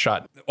to that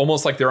shot,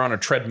 almost like they're on a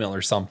treadmill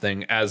or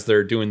something as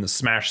they're doing the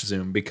smash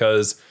zoom,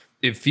 because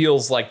it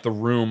feels like the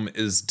room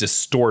is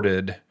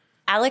distorted.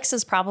 Alex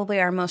is probably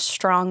our most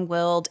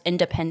strong-willed,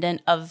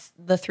 independent of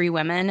the three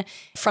women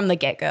from the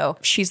get-go.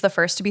 She's the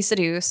first to be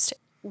seduced.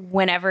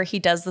 Whenever he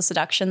does the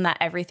seduction, that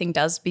everything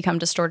does become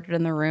distorted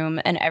in the room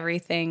and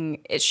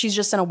she's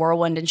just in a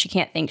whirlwind and she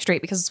can't think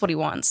straight because it's what he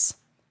wants.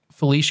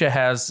 Felicia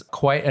has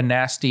quite a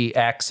nasty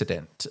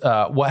accident.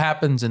 What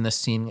happens in this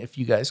scene, if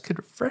you guys could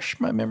refresh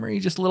my memory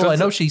just a little? I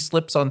know she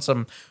slips on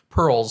some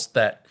pearls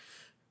that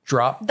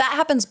drop. That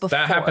happens before.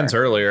 That happens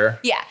earlier.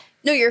 Yeah.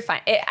 No, you're fine.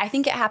 I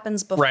think it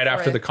happens before. Right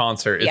after the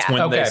concert. It's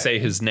when they say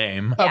his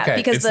name. Yeah, okay.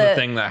 Because it's the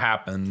thing that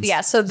happens.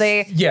 Yeah, so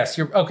Yes,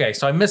 you're okay.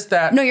 So I missed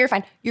that. No, you're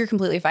fine. You're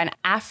completely fine.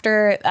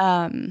 After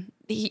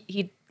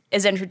he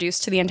is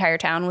introduced to the entire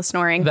town with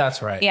snoring.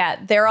 That's right. Yeah,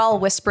 they're all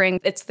whispering.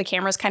 It's the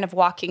camera's kind of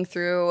walking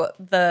through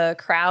the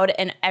crowd,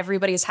 and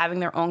everybody's having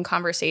their own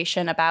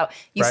conversation about,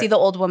 you see the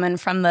old woman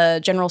from the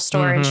general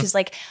store, and she's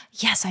like,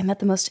 yes, I met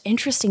the most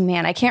interesting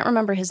man. I can't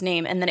remember his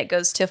name. And then it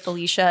goes to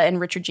Felicia and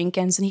Richard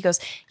Jenkins, and he goes,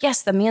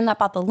 yes, the man that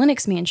bought the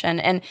Linux mansion.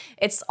 And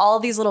it's all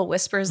these little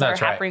whispers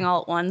that are happening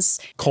all at once.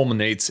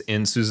 Culminates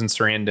in Susan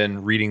Sarandon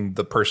reading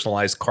the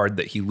personalized card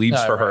that he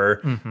leaves for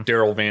her,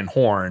 Daryl Van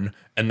Horn.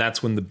 And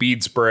that's when the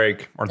beads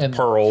break, or the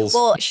pearls.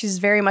 Well, she's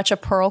very much a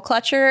pearl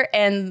clutcher,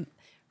 and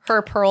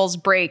her pearls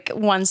break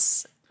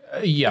once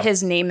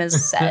his name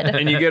is said.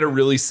 And you get a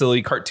really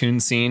silly cartoon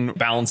scene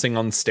balancing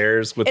on the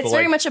stairs with it's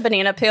very much a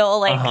banana peel,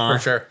 like For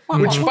sure.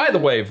 Which, by the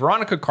way,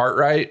 Veronica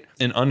Cartwright,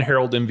 an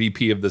unheralded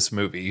MVP of this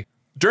movie.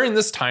 During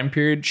this time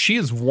period, she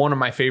is one of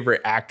my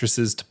favorite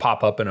actresses to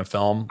pop up in a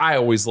film. I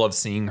always love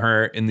seeing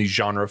her in these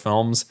genre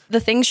films. The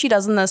things she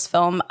does in this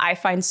film, I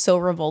find so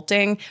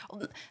revolting.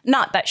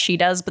 Not that she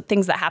does, but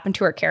things that happen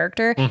to her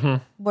character.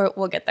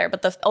 We'll get there.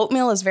 But the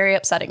oatmeal is very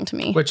upsetting to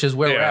me. Which is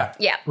where we're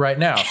at right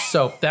now.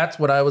 So that's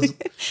what I was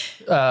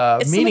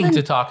meaning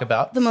to talk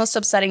about. The most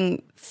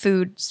upsetting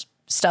food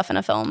stuff in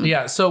a film.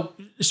 Yeah. So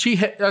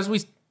as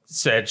we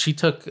said, she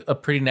took a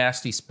pretty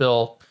nasty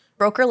spill.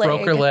 Broke her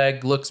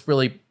leg. Looks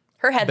really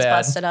Her head's bad.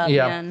 busted up,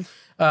 man.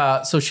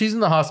 So she's in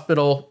the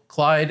hospital.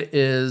 Clyde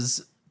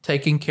is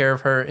taking care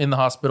of her in the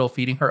hospital,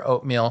 feeding her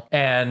oatmeal.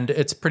 And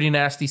it's a pretty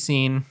nasty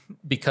scene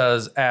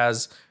because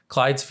as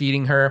Clyde's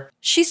feeding her,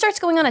 she starts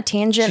going on a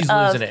tangent. She's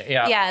losing it.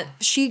 Yeah.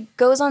 She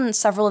goes on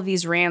several of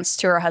these rants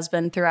to her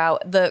husband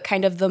throughout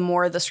the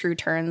more the screw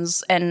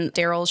turns and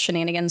Daryl's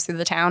shenanigans through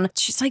the town.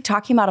 She's like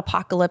talking about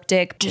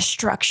apocalyptic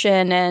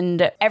destruction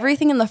and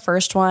everything in the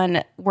first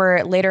one,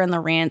 where later in the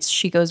rants,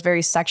 she goes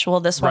very sexual.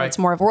 This one, it's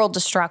more of world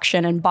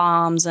destruction and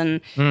bombs and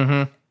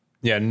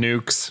Yeah,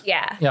 nukes.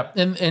 yeah. Yep.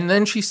 And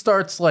then she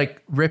starts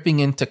like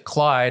ripping into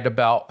Clyde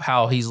about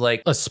how he's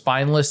like a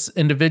spineless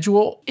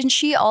individual. And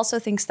she also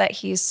thinks that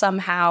he's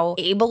somehow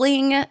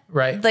abling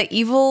the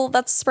evil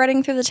that's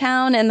spreading through the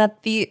town, and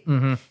that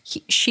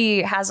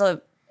she has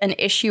an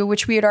issue,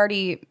 which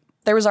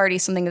there was already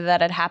something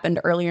that had happened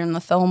earlier in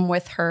the film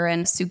with her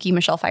and Suki,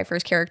 Michelle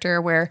Pfeiffer's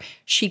character, where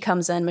she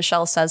comes in,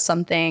 Michelle says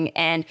something,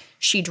 and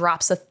she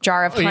drops a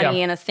jar of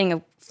honey and a thing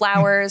of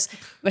flowers.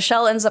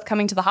 Michelle ends up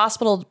coming to the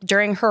hospital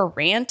during her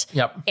rant.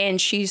 And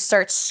she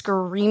starts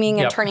screaming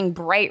and turning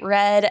bright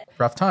red.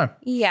 Rough time.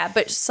 Yeah,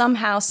 but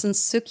somehow, since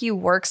Suki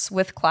works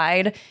with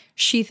Clyde,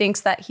 she thinks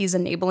that he's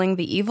enabling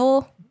the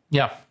evil.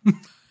 Yeah.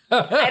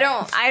 I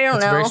don't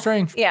know. Very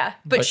strange. Yeah,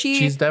 but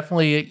she's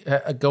definitely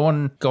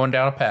going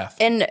down a path.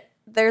 And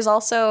there's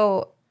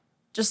also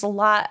just a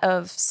lot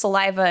of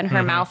saliva in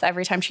her mouth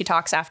every time she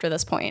talks after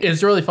this point.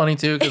 It's really funny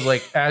too, because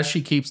like as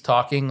she keeps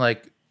talking,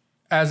 like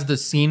as the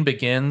scene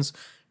begins,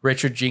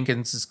 Richard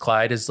Jenkins'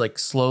 Clyde is like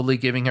slowly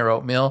giving her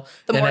oatmeal.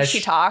 The more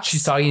she talks,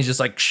 she's talking, he's just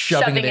like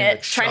shoving it in,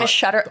 like, trying to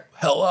shut her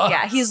hell up.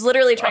 Yeah, he's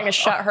literally trying to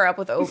shut her up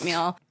with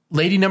oatmeal.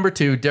 Lady number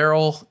 2,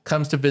 Daryl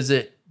comes to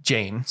visit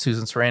Jane,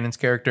 Susan Sarandon's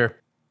character.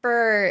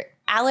 For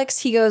Alex,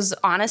 he goes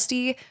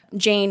honesty.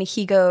 Jane,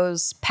 he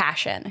goes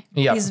passion.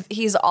 Yep.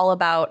 He's all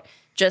about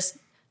just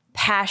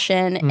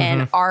passion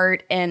and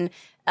art and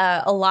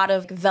a lot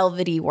of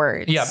velvety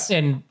words. Yeah,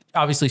 and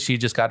obviously she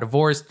just got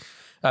divorced.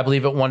 I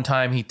believe at one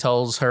time he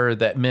tells her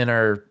that men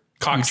are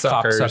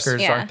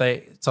cocksuckers, aren't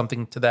they?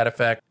 Something to that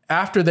effect.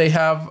 After they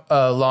have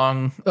a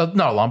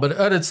but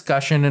a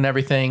discussion and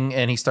everything,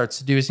 and he starts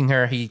seducing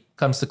her, he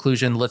comes to the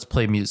conclusion, let's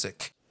play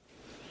music.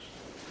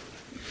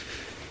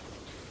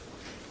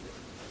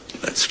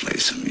 Let's play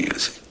some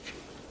music.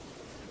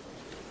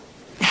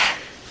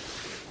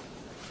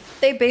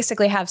 They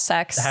basically have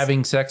sex.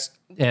 Having sex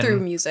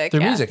through music.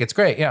 Through music. It's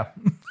great, yeah.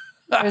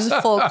 There's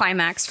a full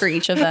climax for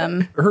each of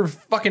them. Her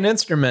fucking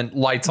instrument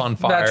lights on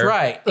fire. That's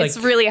right. It's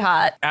really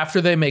hot.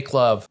 After they make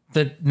love,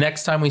 the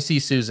next time we see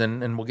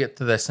Susan, and we'll get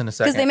to this in a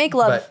second. Because they make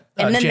love,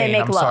 and then Jane, they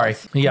make love. Sorry.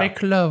 Yeah.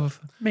 Make love.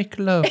 Make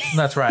love.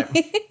 That's right.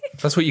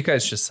 That's what you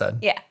guys just said.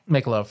 Yeah.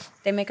 Make love.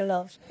 They make a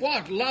love.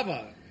 What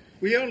lover?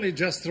 We only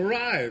just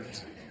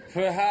arrived.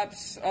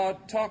 Perhaps our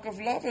talk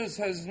of lovers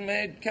has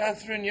made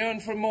Catherine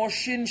yearn for more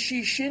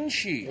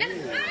shinshy. And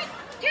I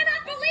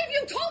cannot believe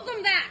you told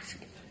them that!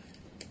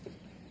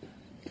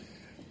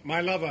 My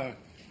lover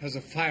has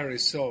a fiery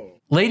soul.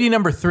 Lady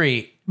number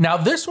 3. Now,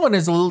 this one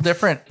is a little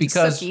different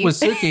because with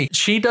Suki,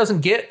 she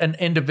doesn't get an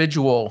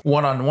individual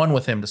one-on-one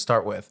with him to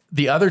start with.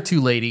 The other 2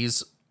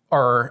 ladies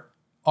are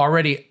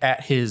already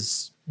at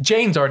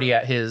Jane's already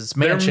at his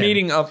mansion. They're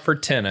meeting up for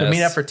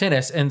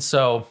tennis. And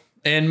so...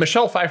 And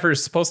Michelle Pfeiffer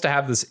is supposed to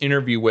have this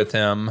interview with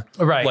him.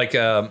 Right. Like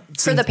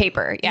for the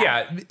paper. Yeah.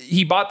 Yeah.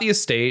 He bought the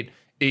estate.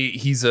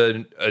 He's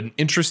an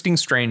interesting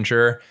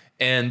stranger.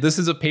 And this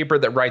is a paper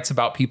that writes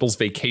about people's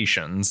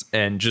vacations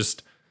and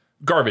just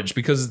garbage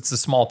because it's a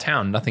small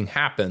town. Nothing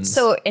happens.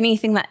 So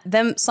anything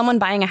someone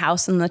buying a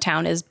house in the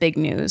town is big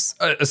news.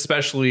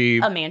 Especially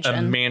a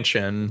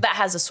mansion that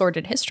has a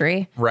sordid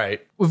history.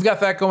 Right. We've got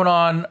that going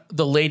on.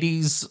 The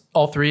ladies,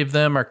 all 3 of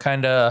them are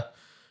kind of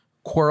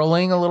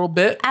quarreling a little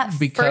bit. At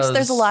first,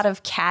 there's a lot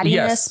of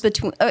cattiness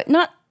between,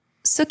 not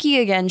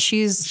Sookie again.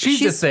 She's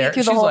just sweet there.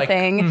 through the She's whole like,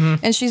 thing.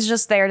 And she's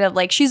just there to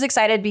like, she's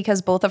excited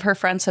because both of her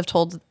friends have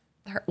told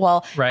her,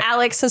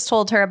 Alex has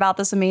told her about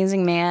this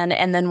amazing man.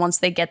 And then once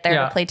they get there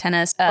to play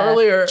tennis,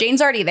 earlier,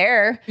 Jane's already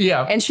there.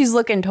 Yeah. And she's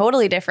looking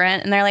totally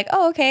different. And they're like,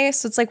 oh, okay.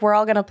 So it's like, we're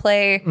all going to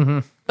play.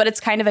 But it's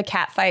kind of a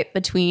cat fight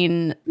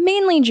between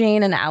mainly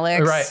Jane and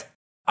Alex. Right.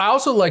 I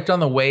also liked on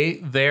the way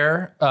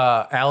there,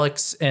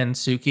 Alex and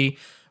Sookie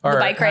are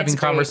having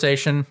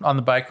conversation on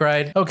the bike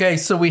ride. Okay,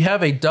 so we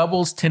have a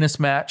doubles tennis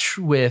match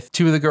with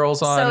two of the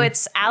girls on. So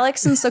it's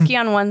Alex and Sookie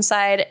on one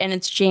side, and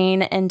it's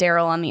Jane and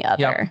Daryl on the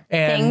other. Yep.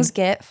 And things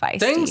get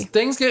feisty.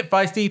 Things get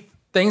feisty.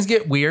 Things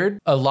get weird.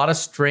 A lot of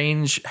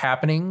strange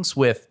happenings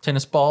with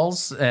tennis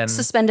balls and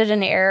suspended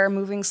in air,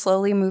 moving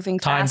slowly, moving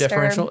time faster.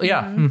 differential.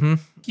 Yeah.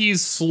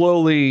 He's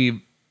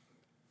slowly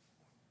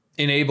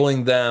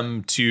enabling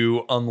them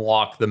to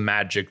unlock the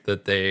magic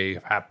that they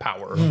have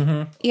power.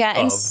 Yeah,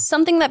 and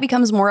something that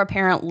becomes more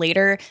apparent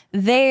later,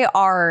 they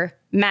are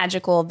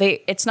magical.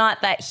 It's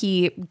not that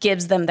he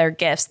gives them their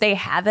gifts. They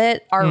have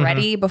it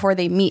already before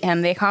they meet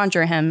him. They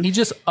conjure him. He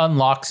just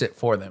unlocks it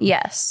for them.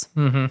 Yes.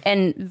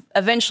 And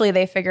eventually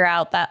they figure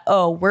out that,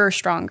 oh, we're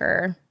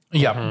stronger.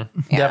 Yeah,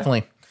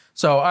 definitely.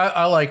 So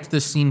I liked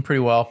this scene pretty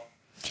well.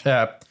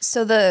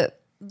 So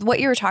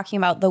what you were talking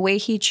about, the way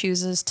he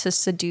chooses to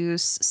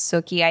seduce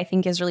Sookie, I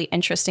think is really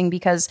interesting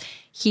because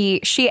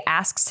she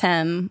asks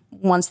him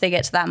once they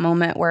get to that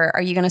moment where,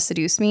 are you going to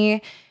seduce me?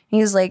 And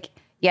he's like,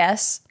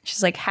 yes.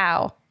 She's like,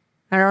 how?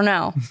 I don't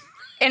know.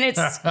 And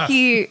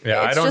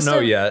I don't know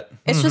yet.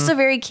 It's just a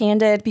very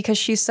candid, because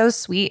she's so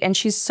sweet and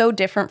she's so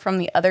different from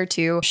the other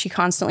two. She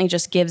constantly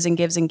just gives and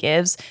gives and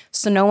gives.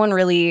 So no one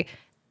really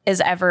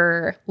is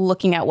ever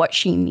looking at what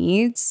she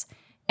needs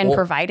and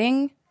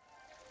providing.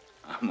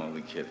 I'm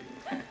only kidding.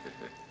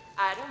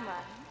 I don't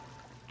mind.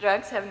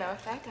 Drugs have no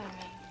effect on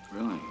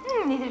me.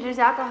 Really? Neither does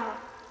alcohol.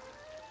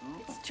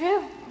 It's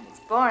true. It's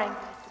boring,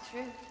 but it's the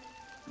truth.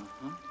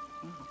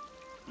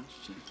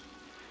 That's true.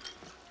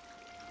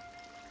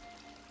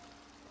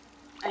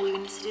 Are you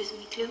going to seduce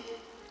me too?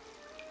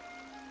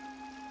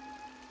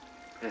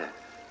 Yeah.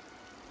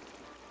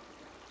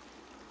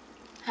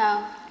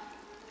 How?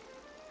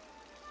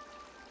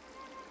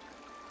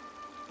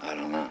 I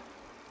don't know.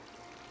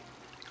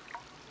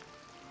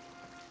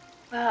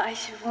 Well, I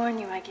should warn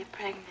you, I get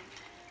pregnant.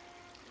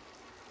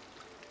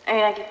 I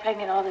mean, I get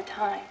pregnant all the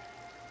time.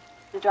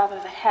 The drop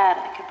of a hat,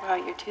 I could borrow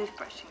your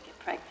toothbrush and get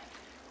pregnant.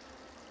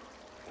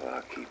 Well,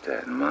 I'll keep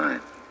that in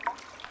mind.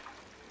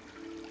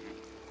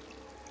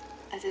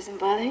 That doesn't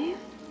bother you?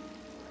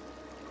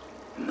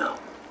 No.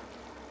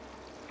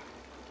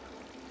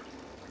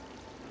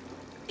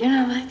 You're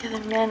not like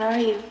other men, are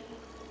you?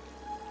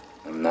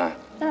 I'm not.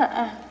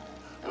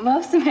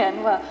 Most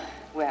men, well,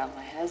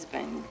 my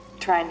husband,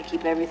 trying to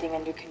keep everything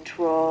under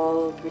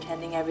control,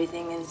 pretending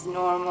everything is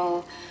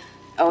normal,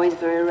 always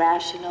very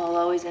rational,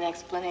 always an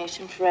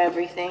explanation for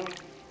everything.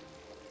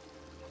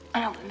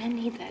 Oh, but men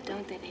need that,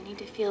 don't they? They need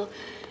to feel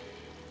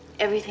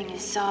everything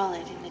is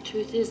solid, and the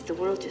truth is, the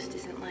world just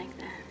isn't like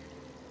that.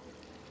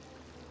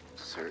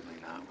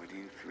 Certainly not with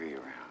you three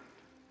around.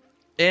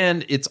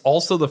 And it's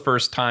also the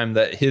first time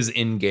that his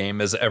in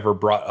game is ever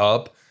brought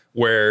up,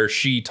 where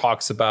she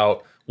talks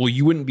about, well,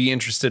 you wouldn't be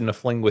interested in a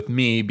fling with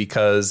me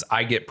because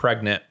I get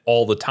pregnant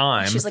all the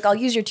time. She's like, I'll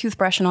use your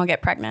toothbrush and I'll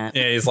get pregnant.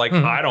 And he's like,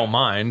 I don't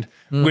mind.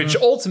 Which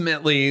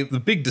ultimately, the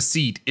big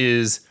deceit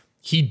is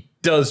he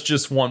does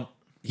just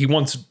he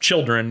wants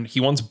children. He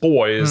wants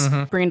boys.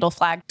 Brindle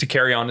flag. To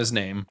carry on his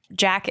name.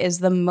 Jack is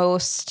the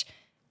most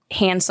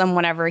handsome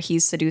whenever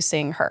he's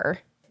seducing her.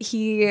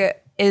 He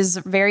is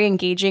very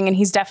engaging, and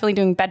he's definitely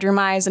doing bedroom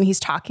eyes, and he's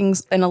talking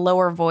in a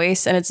lower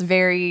voice, and it's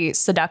very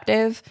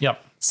seductive.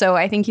 Yep. So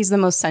I think he's the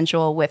most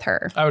sensual with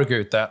her. I would agree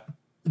with that.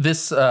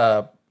 This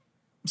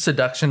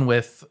seduction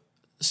with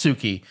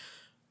Sookie.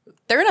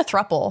 They're in a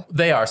throuple.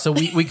 They are. So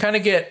we kind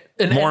of get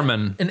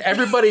Mormon. And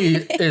everybody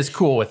is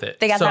cool with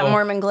it. They got that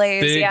Mormon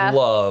glaze. Big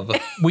love.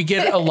 We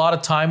get a lot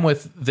of time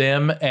with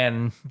them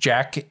and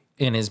Jack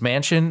in his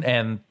mansion.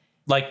 And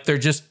like, they're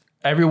just,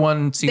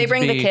 everyone seems they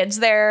bring to be the kids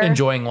there,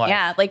 enjoying life.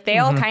 Yeah, like they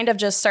all kind of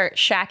just start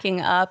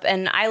shacking up,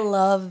 and I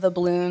love the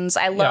balloons.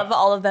 I love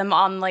all of them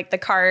on like the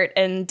cart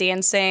and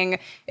dancing.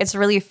 It's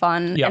really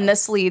fun, and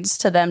this leads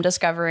to them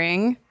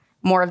discovering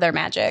more of their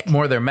magic.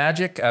 More of their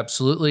magic,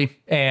 absolutely.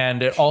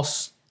 And it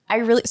also,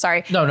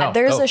 No.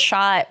 There's a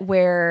shot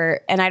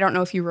where, and I don't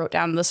know if you wrote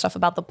down the stuff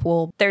about the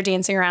pool. They're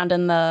dancing around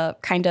in the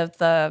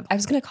I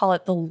was going to call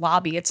it the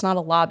lobby. It's not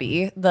a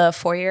lobby, the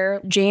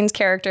foyer. Jane's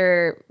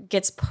character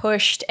gets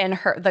pushed, and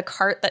the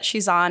cart that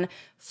she's on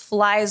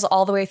flies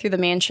all the way through the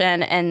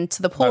mansion and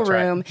to the pool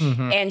room.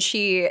 Right. And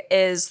she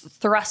is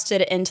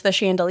thrusted into the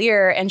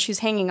chandelier, and she's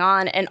hanging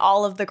on, and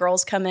all of the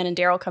girls come in, and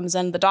Daryl comes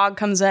in, the dog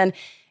comes in,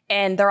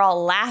 and they're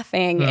all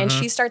laughing, and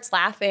she starts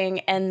laughing,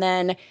 and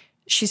then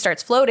she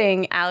starts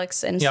floating.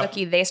 Alex and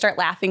Sookie, they start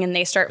laughing and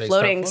they start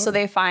floating. So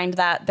they find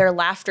that their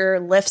laughter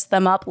lifts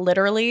them up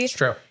literally. It's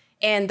true.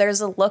 And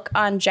there's a look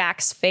on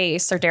Jack's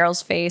face or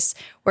Daryl's face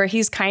where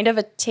he's kind of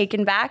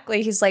taken back.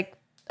 Like he's like,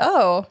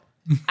 oh,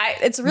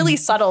 it's really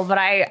subtle, but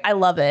I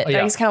love it.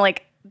 Yeah. He's kind of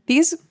like,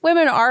 these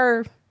women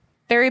are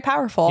very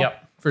powerful.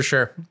 Yep, for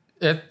sure.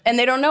 And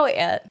they don't know it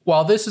yet.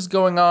 While this is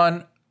going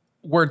on,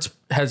 word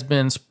has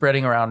been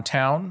spreading around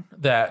town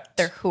that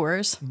they're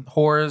whores,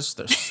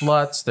 they're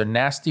sluts, they're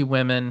nasty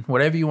women,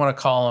 whatever you want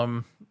to call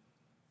them.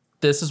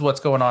 This is what's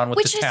going on with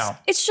the town.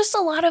 It's just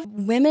a lot of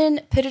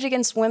women pitted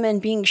against women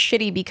being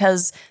shitty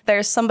because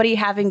there's somebody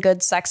having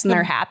good sex and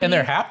they're happy. And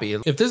they're happy.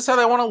 If this is how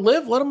they want to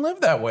live, let them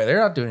live that way. They're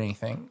not doing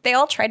anything. They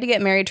all tried to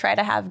get married, try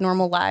to have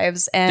normal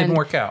lives, and Didn't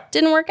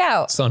work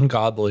out. It's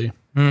ungodly.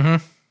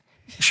 Mm-hmm.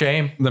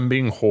 Shame. Them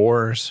being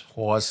whores.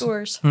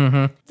 Whores.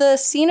 Mm-hmm. The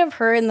scene of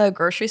her in the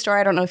grocery store,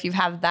 I don't know if you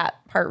have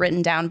that part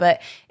written down,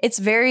 but it's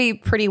very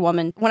Pretty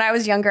Woman. When I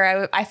was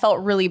younger, I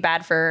felt really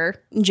bad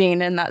for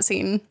Jane in that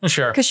scene.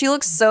 Sure. Because she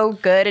looks so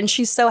good and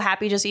she's so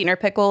happy just eating her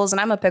pickles. And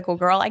I'm a pickle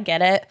girl. I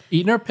get it.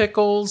 Eating her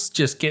pickles,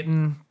 just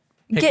picking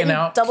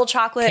out double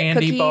chocolate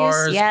candy cookies.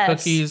 bars, Yes.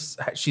 cookies.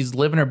 She's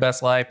living her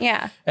best life.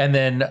 Yeah. And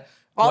then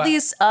all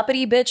these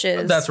uppity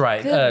bitches. That's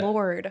right. Good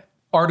Lord.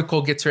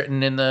 Article gets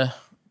written in the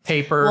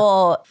paper.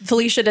 Well,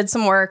 Felicia did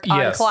some work on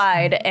Yes.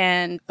 Clyde,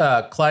 and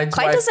Clyde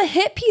does a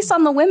hit piece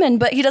on the women,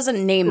 but he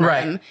doesn't name them.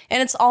 Right.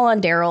 And it's all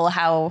on Daryl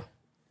how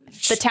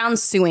the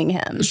town's suing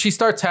him. She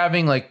starts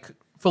having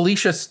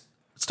Felicia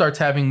starts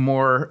having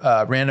more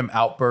random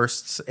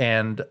outbursts,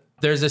 and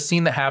there's a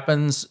scene that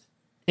happens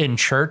in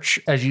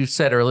church. As you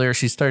said earlier,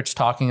 she starts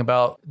talking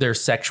about their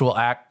sexual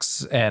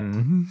acts,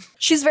 and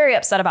she's very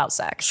upset about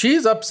sex.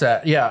 She's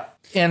upset, yeah.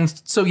 And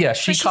so, yeah,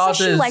 she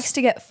causes... Says she likes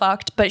to get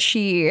fucked, but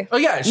she... Oh,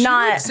 yeah. She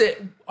likes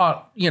it,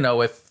 when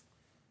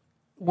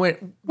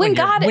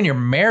you're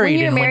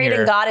married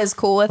and God is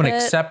cool with when it.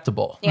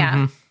 acceptable. Yeah.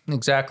 Mm-hmm.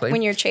 Exactly.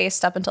 When you're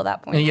chaste up until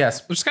that point.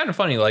 Yes. Which is kind of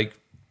funny. Like,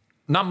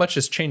 not much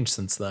has changed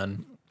since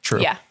then.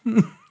 True. Yeah.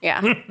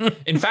 Yeah.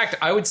 In fact,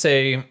 I would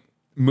say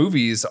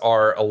movies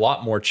are a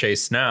lot more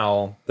chaste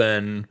now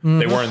than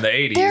they were in the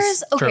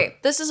 80s.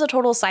 This is a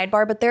total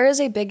sidebar, but there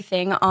is a big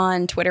thing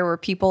on Twitter where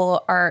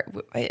people are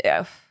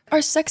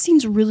sex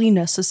scenes really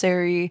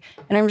necessary?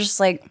 And I'm just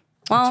like,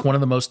 well, it's one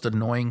of the most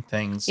annoying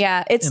things.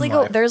 Yeah, it's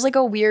like there's like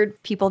a weird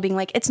people being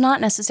like, it's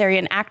not necessary,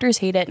 and actors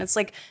hate it. And it's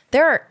like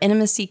there are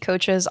intimacy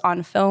coaches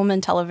on film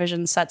and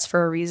television sets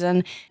for a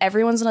reason.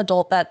 Everyone's an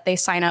adult that they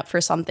sign up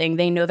for something.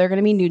 They know they're going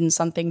to be nude in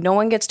something. No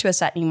one gets to a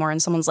set anymore,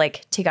 and someone's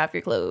like, take off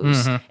your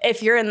clothes. Mm-hmm.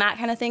 If you're in that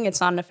kind of thing,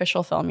 it's not an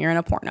official film. You're in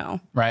a porno.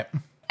 Right.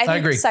 I think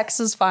agree. sex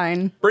is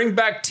fine. Bring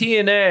back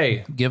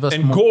TNA. Give us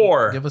and more,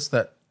 gore. Give us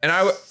that. And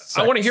I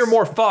want to hear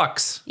more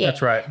fucks. Yeah.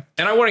 That's right.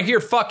 And I want to hear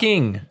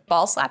fucking.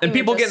 Ball slapping. And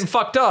people getting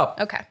fucked up.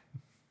 Okay.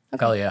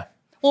 Hell yeah.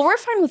 Well, we're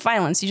fine with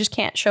violence. You just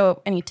can't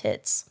show any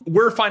tits.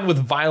 We're fine with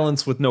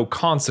violence with no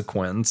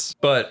consequence,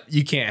 but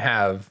you can't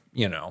have,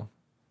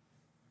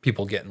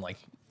 people getting like.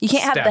 You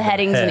can't have stabbed in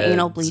beheadings and heads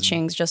anal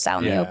bleachings just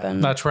out in the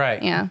open. That's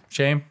right. Yeah.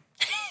 Shame.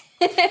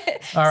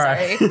 All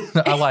right.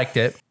 I liked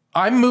it.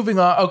 I'm moving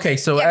on. Okay,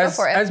 so Yeah, go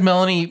for it. as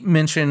Melanie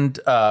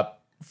mentioned,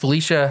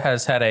 Felicia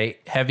has had a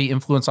heavy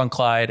influence on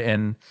Clyde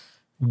and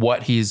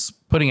what he's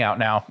putting out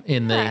now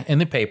in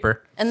the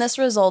paper. And this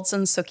results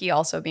in Sookie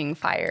also being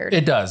fired.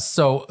 It does.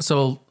 So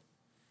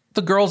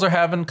the girls are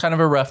having kind of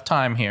a rough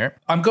time here.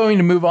 I'm going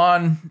to move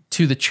on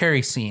to the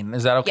cherry scene.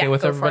 Is that okay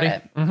with go for everybody?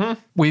 it.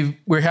 Mm-hmm.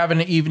 We're having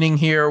an evening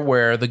here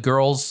where the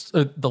girls,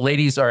 the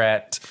ladies are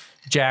at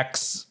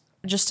Jack's.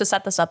 Just to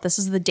set this up, this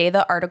is the day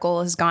the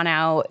article has gone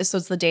out. So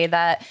it's the day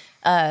that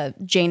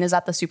Jane is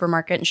at the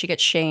supermarket and she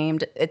gets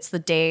shamed. It's the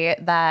day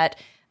that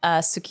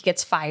Sookie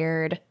gets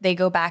fired. They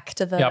go back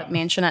to the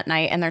mansion at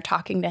night and they're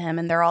talking to him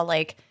and they're all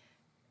like,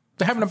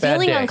 they're having a bad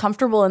day. Feeling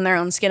uncomfortable in their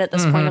own skin at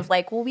this point of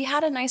like, well, we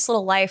had a nice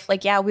little life.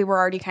 Like, yeah, we were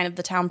already kind of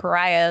the town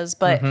pariahs,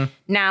 but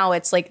now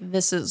it's like,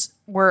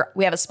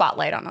 we have a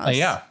spotlight on us.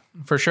 Yeah,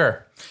 for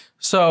sure.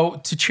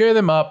 So to cheer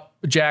them up,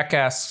 Jack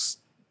asks,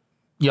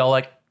 y'all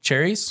like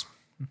cherries?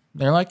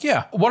 They're like,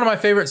 yeah. One of my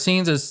favorite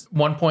scenes is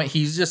one point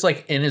he's just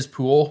like in his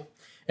pool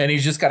and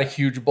he's just got a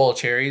huge bowl of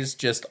cherries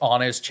just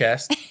on his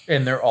chest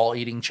and they're all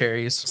eating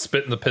cherries.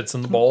 Spitting the pits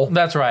in the bowl.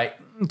 That's right.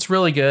 It's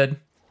really good.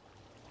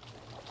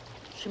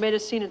 She made a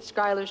scene at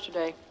Skylar's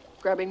today,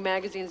 grabbing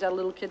magazines out of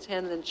little kid's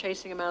hand and then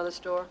chasing them out of the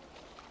store.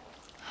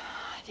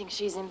 I think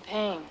she's in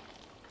pain.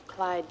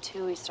 Clyde,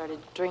 too, he started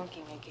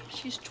drinking again.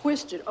 She's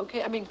twisted,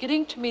 okay? I mean,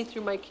 getting to me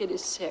through my kid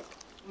is sick.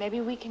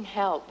 Maybe we can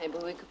help. Maybe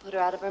we could put her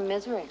out of her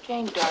misery.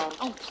 Jane, don't.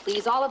 Oh,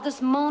 please, all of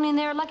this moaning,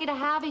 they're lucky to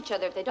have each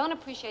other. If they don't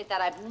appreciate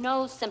that, I have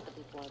no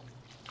sympathy for them.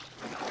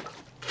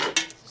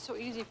 It's so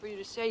easy for you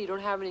to say. You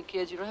don't have any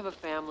kids. You don't have a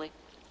family.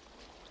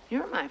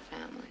 You're my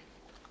family.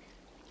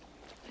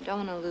 I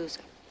don't want to lose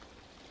her.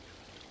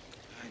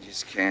 I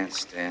just can't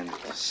stand it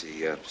to see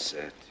you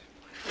upset.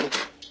 You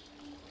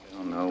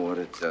don't know what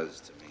it does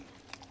to me.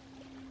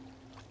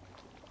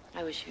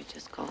 I wish you'd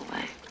just go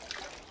away.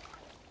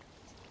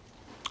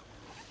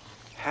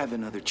 Have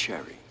another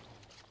cherry.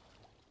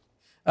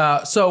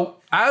 So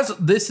as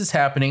this is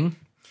happening,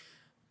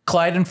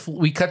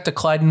 we cut to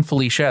Clyde and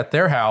Felicia at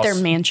their house. Their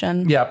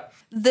mansion. Yep.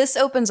 This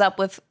opens up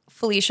with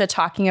Felicia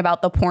talking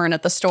about the porn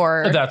at the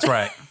store. That's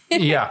right.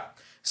 Yeah.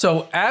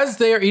 So as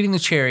they are eating the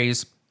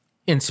cherries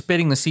and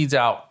spitting the seeds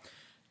out,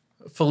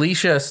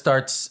 Felicia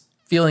starts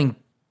feeling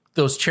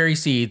those cherry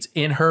seeds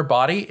in her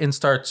body and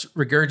starts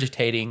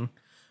regurgitating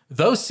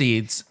those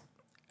seeds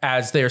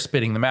as they're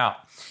spitting them out.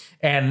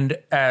 And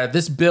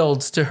this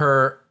builds to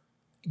her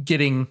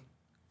getting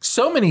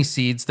so many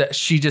seeds that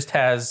she just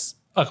has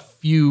a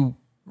few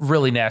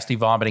really nasty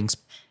vomiting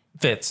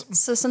fits.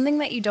 So something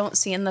that you don't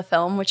see in the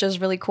film, which is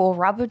really cool,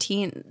 Rob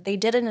Bottin, they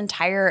did an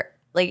entire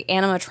like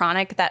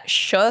animatronic that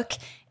shook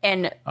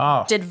and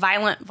did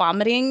violent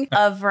vomiting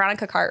of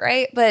Veronica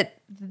Cartwright, but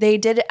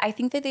I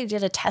think that they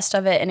did a test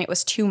of it and it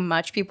was too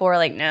much. People were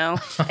like, no.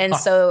 And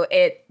so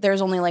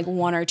there's only like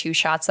 1 or 2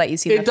 shots that you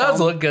see. It does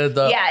look good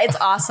though. Yeah, it's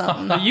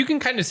awesome. You can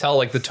kind of tell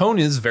like the tone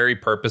is very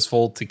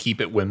purposeful to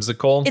keep it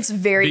whimsical. It's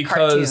very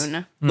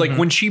cartoon. Like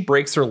when she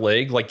breaks her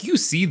leg, like you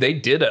see they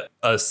did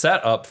a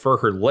setup for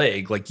her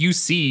leg. Like you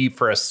see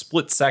for a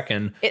split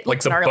second, like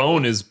the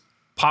bone is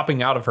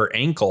popping out of her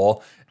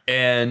ankle.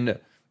 And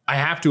I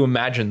have to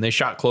imagine they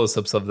shot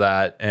close-ups of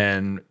that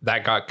and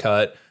that got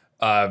cut.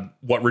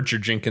 What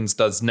Richard Jenkins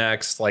does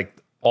next, like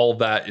all of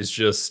that is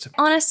just...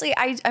 Honestly,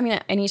 I mean,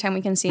 anytime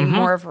we can see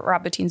more of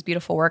Rob Bottin's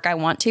beautiful work, I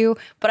want to.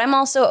 But I'm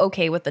also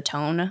okay with the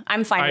tone.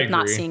 I'm fine with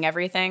not seeing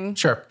everything.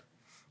 Sure.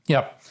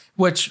 Yep.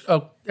 Which,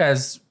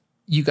 as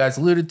you guys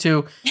alluded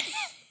to,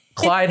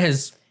 Clyde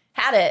has...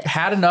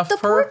 Had enough the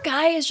poor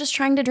guy is just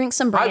trying to drink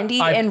some brandy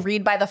and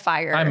read by the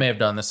fire. I may have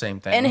done the same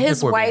thing. And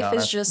his wife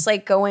is just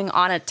like going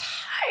on a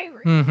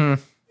tirade.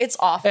 It's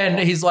awful. And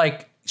he's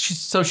like,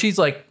 she's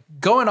like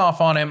going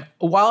off on him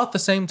while at the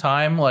same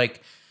time,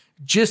 like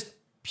just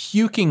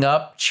puking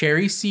up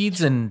cherry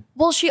seeds. And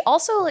well, she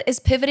also is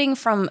pivoting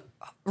from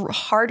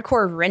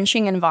hardcore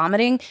wrenching and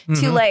vomiting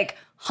to like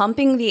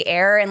humping the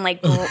air and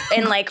like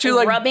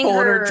rubbing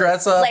her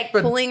dress up, like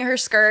pulling her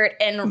skirt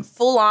and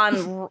full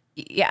on.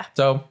 Yeah.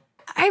 So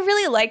I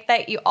really like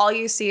that all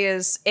you see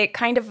is it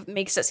kind of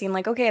makes it seem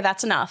like, okay,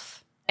 that's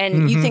enough.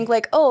 And you think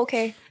like, oh,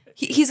 okay,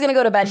 he's going to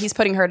go to bed. He's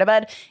putting her to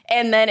bed.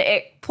 And then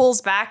it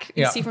pulls back.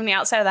 You see from the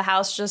outside of the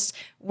house, just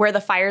where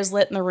the fire's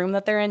lit in the room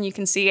that they're in, you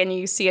can see, and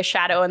you see a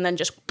shadow and then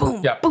just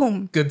boom,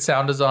 boom. Good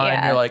sound design.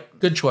 Yeah. You're like,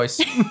 good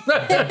choice.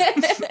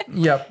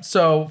 Yep.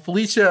 So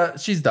Felicia,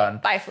 she's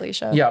done. Bye,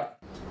 Felicia.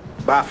 Yep.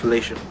 Bye,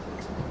 Felicia.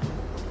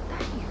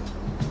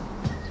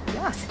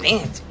 Y'all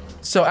fancy.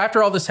 So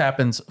after all this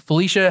happens,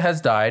 Felicia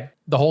has died.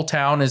 The whole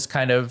town is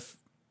kind of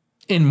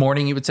in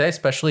mourning, you would say,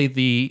 especially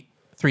the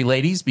 3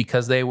 ladies,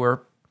 because they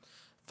were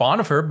fond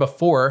of her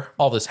before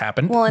all this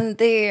happened. Well, and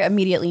they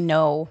immediately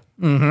know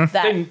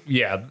that.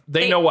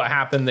 They know what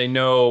happened. They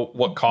know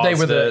what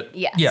caused it.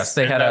 Yes.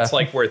 They had that's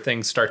like where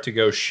things start to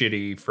go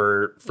shitty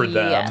for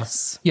them.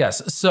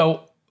 Yes.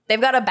 So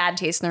they've got a bad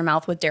taste in their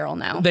mouth with Daryl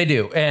now. They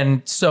do.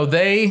 And so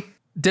they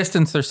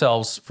distance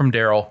themselves from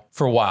Daryl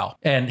for a while,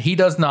 and he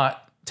does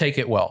not take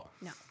it well.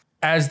 No.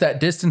 As that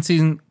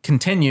distancing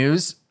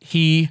continues,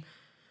 he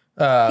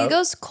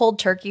goes cold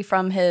turkey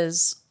from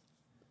his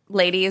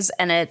ladies,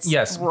 and it's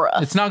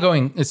rough. It's not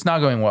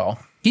going well.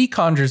 He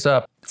conjures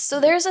up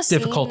So there's a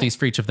difficulties scene,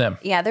 for each of them.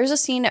 Yeah, there's a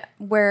scene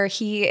where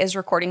he is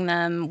recording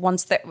them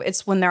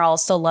it's when they're all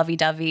still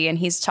lovey-dovey, and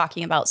he's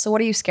talking about, so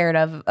what are you scared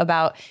of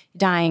about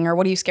dying, or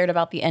what are you scared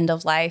about the end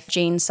of life?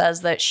 Jane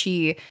says that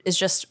she is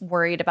just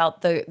worried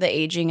about the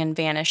aging and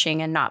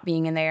vanishing and not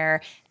being in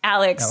there.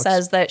 Alex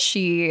says that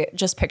she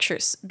just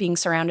pictures being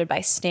surrounded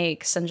by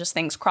snakes and just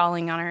things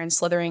crawling on her and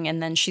slithering,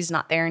 and then she's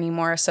not there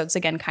anymore. So it's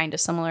again kind of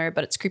similar,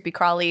 but it's creepy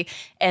crawly.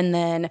 And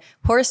then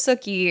poor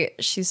Sookie,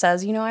 she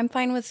says, I'm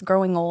fine with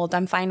growing old.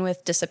 I'm fine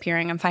with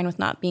disappearing. I'm fine with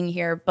not being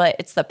here, but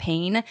it's the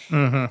pain.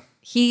 Mm-hmm.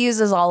 He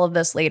uses all of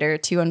this later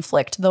to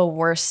inflict the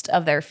worst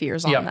of their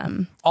fears on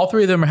them. All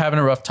 3 of them are having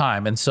a rough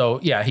time. And so,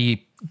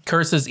 he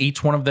curses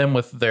each one of them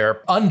with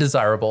their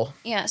undesirable.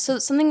 Yeah, so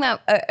something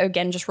that,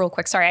 again, just real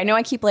quick, sorry, I know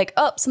I keep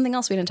something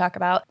else we didn't talk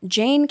about.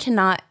 Jane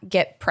cannot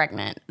get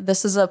pregnant.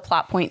 This is a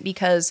plot point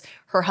because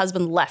her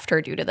husband left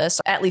her due to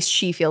this. At least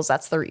she feels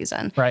that's the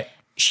reason. Right.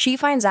 She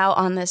finds out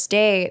on this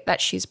day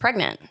that she's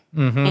pregnant,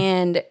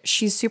 and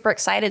she's super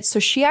excited. So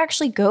she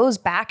actually goes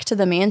back to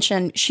the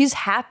mansion. She's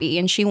happy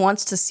and she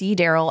wants to see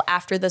Daryl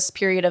after this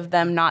period of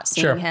them not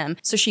seeing him.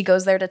 So she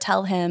goes there to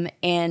tell him,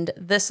 and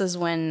this is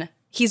when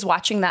he's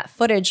watching that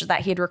footage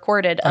that he had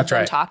recorded of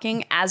them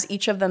talking. As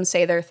each of them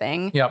say their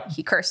thing,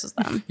 he curses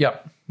them.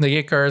 They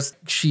get cursed.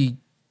 She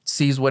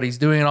sees what he's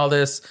doing and all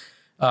this.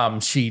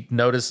 She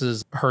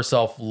notices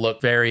herself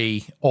look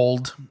very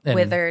old and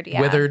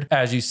withered.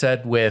 As you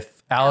said, with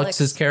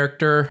Alex's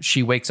character,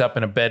 she wakes up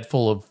in a bed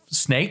full of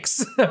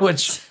snakes,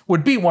 which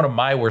would be one of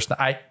my worst.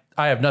 I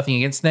have nothing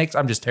against snakes.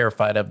 I'm just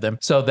terrified of them.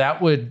 So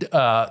that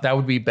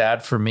would be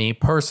bad for me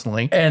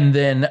personally. And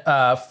then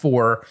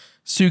for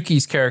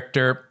Sookie's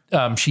character,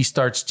 she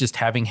starts just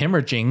having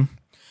hemorrhaging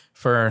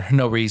for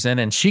no reason,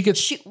 and she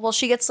gets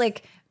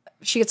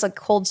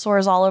cold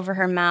sores all over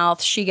her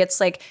mouth. She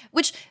gets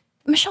which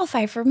Michelle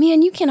Pfeiffer,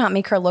 man, you cannot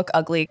make her look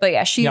ugly. But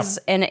yeah, she's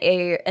in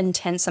a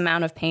intense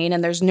amount of pain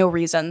and there's no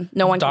reason.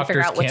 No one can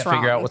figure out what's wrong.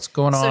 Figure out what's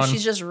going on. So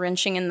she's just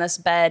wrenching in this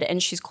bed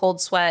and she's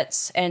cold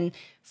sweats. And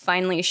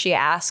finally she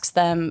asks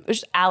them,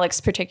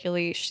 Alex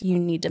particularly, you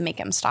need to make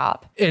him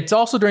stop. It's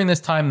also during this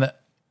time that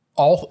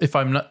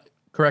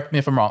correct me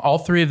if I'm wrong, all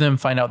three of them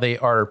find out they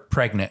are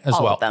pregnant as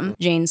well. All of them.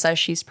 Jane says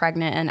she's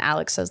pregnant and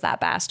Alex says that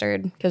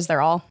bastard because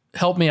they're all.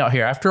 Help me out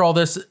here. After all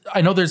this,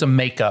 I know there's a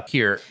makeup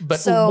here,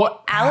 but so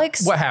what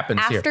happens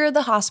after here? After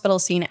the hospital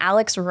scene,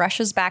 Alex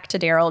rushes back to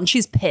Daryl and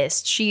she's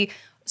pissed. She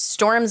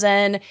storms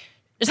in.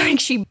 It's like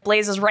she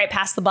blazes right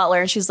past the butler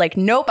and she's like,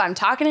 nope, I'm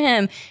talking to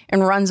him,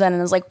 and runs in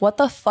and is like, what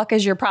the fuck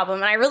is your problem?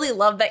 And I really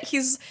love that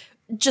he's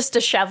just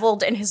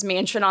disheveled in his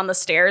mansion on the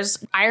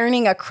stairs,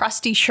 ironing a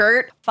crusty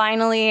shirt.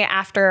 Finally,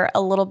 after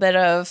a little bit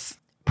of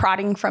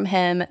prodding from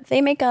him,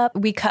 they make up.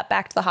 We cut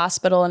back to the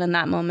hospital, and in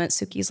that moment,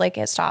 Suki's like,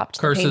 it stopped.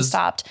 The pain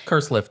stopped.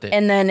 Curse lifted.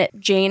 And then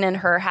Jane and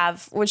her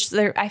have,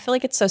 I feel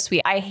like it's so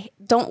sweet. I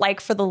don't like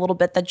for the little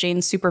bit that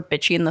Jane's super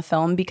bitchy in the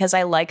film because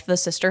I like the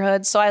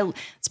sisterhood. So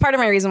it's part of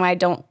my reason why I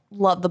don't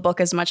love the book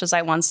as much as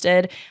I once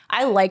did.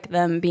 I like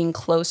them being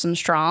close and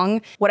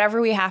strong. Whatever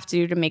we have to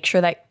do to make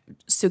sure that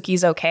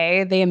Suki's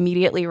okay, they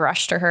immediately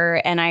rush to her.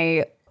 And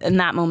in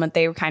that moment,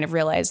 they kind of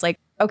realized like,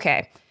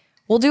 okay,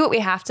 we'll do what we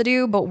have to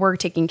do, but we're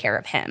taking care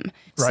of him.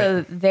 Right.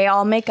 So they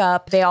all make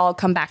up. They all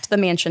come back to the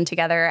mansion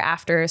together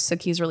after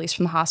Suki's released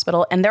from the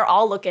hospital. And they're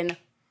all looking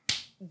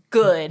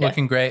good.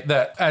 Looking great.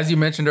 That, as you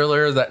mentioned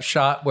earlier, that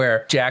shot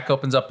where Jack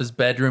opens up his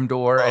bedroom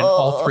door and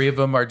all three of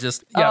them are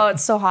just... Yeah. Oh,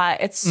 it's so hot.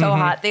 It's so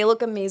hot. They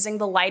look amazing.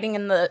 The lighting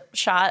in the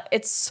shot,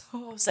 it's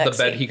so sexy. The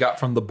bed he got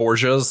from the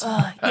Borgias.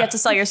 You have to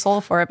sell your soul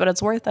for it, but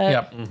it's worth it.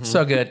 Yep.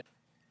 So good.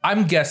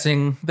 I'm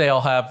guessing they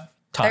all have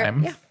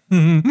time.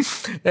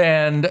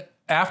 And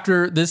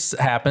after this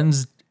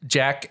happens,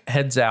 Jack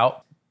heads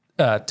out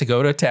to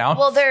go to town.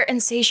 Well, they're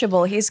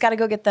insatiable. He's got to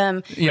go get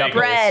them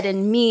bread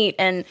and meat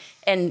and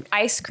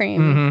ice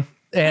cream.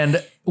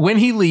 And when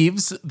he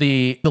leaves,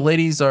 the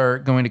ladies are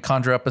going to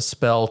conjure up a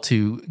spell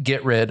to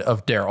get rid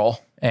of Daryl.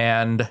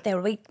 And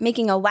they're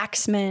making a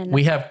waxman.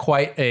 We have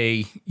quite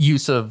a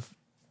use of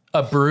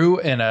a brew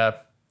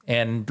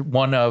and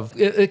one of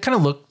it kind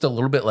of looked a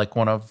little bit like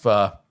one of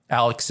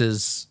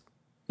Alex's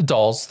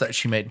dolls that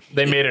she made.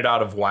 They made it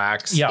out of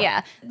wax.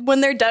 Yeah.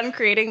 When they're done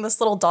creating this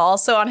little doll,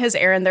 so on his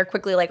errand, they're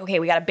quickly like, okay,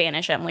 we got to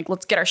banish him. Like,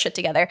 let's get our shit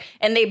together.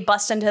 And they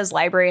bust into his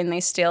library and they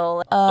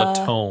steal a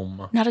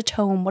tome. Not a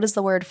tome. What is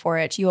the word for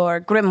it?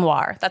 Your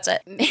grimoire. That's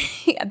it.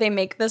 They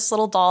make this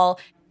little doll.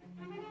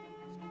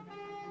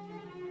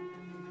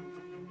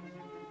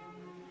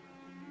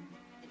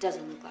 It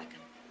doesn't look like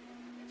him.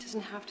 It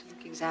doesn't have to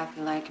look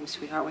exactly like him,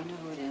 sweetheart. We know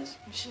who it is.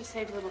 We should have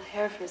saved a little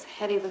hair for his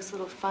head. He looks a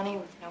little funny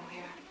with no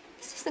hair.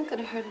 This isn't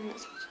going to hurt him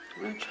this much.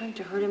 We're not trying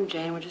to hurt him,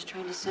 Jane. We're just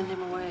trying to send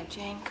him away.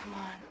 Jane, come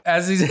on.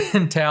 As he's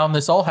in town,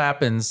 this all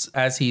happens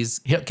as so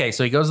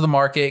he goes to the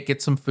market,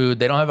 gets some food.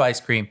 They don't have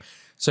ice cream.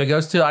 So he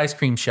goes to the ice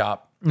cream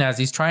shop. And as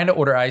he's trying to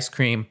order ice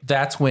cream,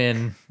 that's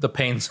when the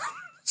pain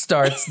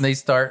starts and they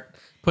start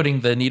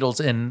putting the needles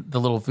in the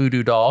little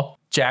voodoo doll.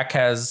 Jack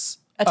has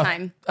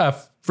a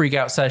freak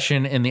out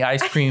session in the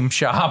ice cream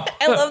shop.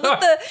 I love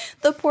that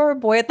the poor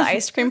boy at the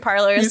ice cream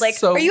parlor is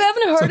like, are you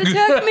having a heart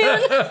attack,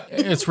 man?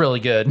 It's really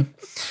good.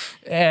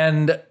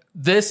 And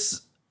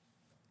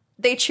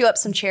they chew up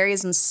some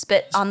cherries and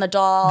spit on the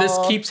doll. This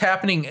keeps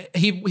happening.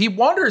 He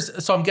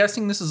wanders. So I'm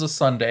guessing this is a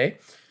Sunday.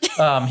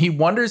 He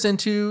wanders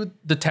into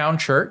the town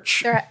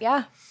church.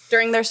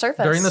 During their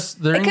service.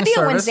 During it could be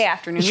a Wednesday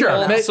afternoon.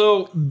 Sure.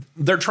 So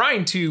they're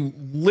trying to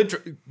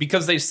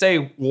because they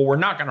say, well, we're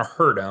not going to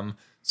hurt him.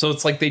 So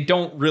it's like they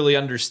don't really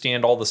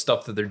understand all the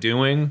stuff that they're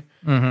doing.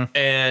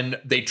 And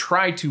they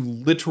try to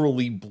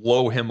literally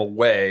blow him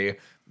away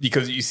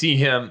because you see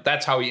him.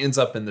 That's how he ends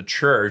up in the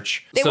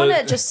church. They want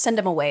to just send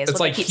him away. It's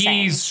like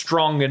he's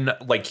strong and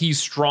he's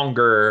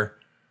stronger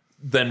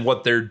than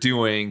what they're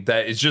doing.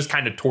 That it just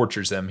kind of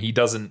tortures him. He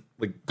doesn't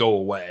go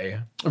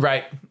away.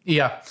 Right.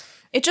 Yeah.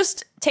 It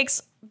just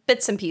takes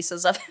bits and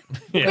pieces of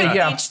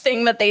each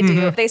thing that they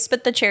do. They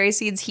spit the cherry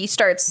seeds. He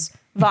starts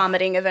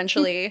vomiting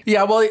eventually.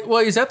 Yeah,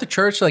 well, he's at the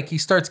church. He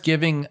starts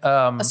giving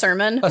a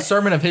sermon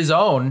of his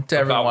own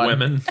to about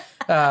everyone.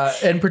 Women.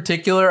 In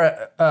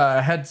particular,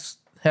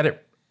 had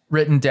it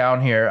written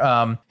down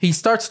here. He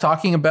starts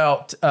talking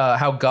about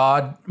how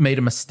God made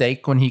a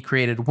mistake when he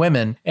created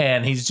women,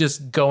 and he's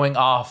just going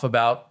off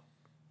about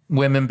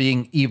women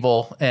being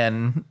evil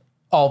and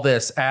all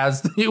this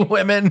as the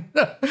women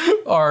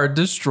are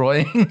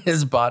destroying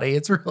his body.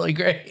 It's really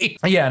great.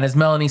 Yeah, and as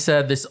Melanie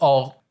said, this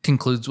all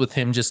concludes with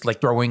him just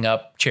throwing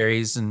up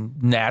cherries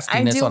and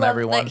nastiness on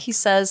everyone. That he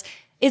says,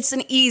 it's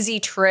an easy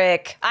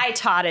trick. I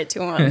taught it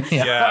to him.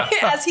 Yeah.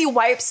 As he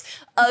wipes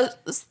a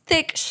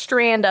thick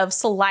strand of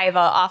saliva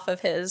off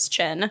of his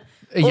chin.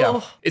 Yeah.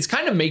 Ugh. It's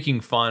kind of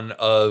making fun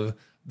of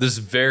this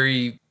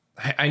very,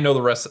 I know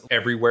the rest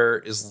everywhere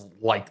is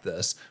like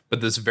this, but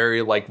this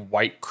very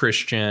white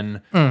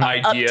Christian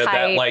idea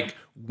Uptight. that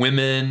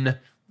women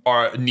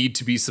need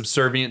to be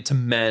subservient to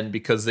men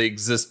because they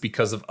exist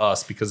because of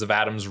us, because of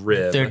Adam's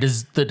rib. They're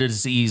the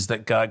disease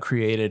that God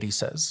created, he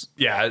says.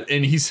 Yeah,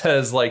 and he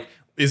says, like,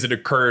 is it a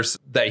curse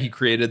that he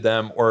created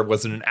them, or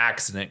was it an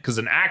accident? Because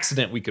an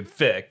accident we could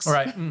fix.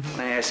 Right. I want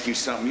to ask you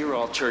something. You're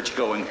all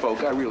church-going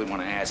folk. I really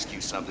want to ask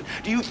you something.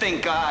 Do you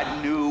think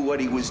God knew what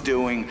he was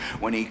doing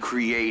when he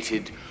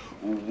created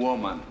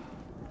woman?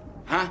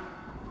 Huh?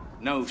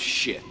 No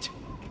shit.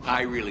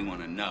 I really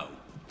want to know.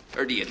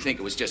 Or do you think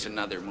it was just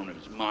another one of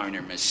his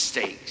minor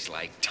mistakes,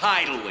 like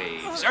tidal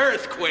waves,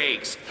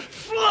 earthquakes,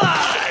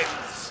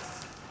 floods?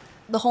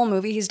 The whole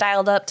movie, he's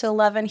dialed up to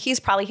 11. He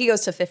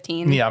goes to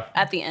 15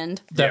 at the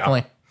end. Definitely.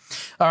 Yeah.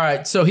 All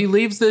right. So he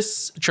leaves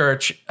this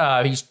church.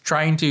 He's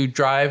trying to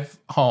drive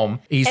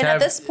home. He's at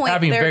this point,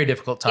 having a very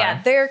difficult time.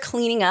 Yeah, they're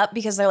cleaning up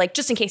because they're like,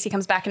 just in case he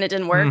comes back and it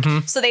didn't work.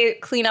 So they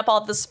clean up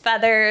all this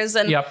feathers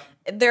and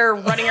they're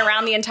running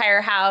around the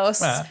entire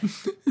house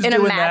in a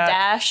mad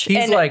dash. He's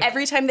and like,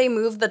 every time they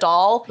move the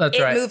doll,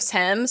 it moves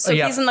him. So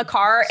he's in the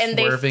car and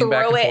Swerving they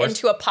throw it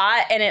into a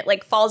pot and it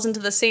like falls into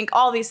the sink.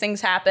 All these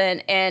things happen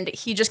and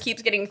he just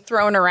keeps getting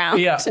thrown around.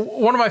 Yeah.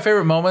 One of my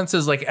favorite moments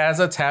is like as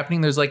that's happening,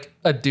 there's like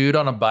a dude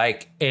on a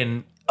bike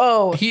and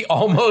he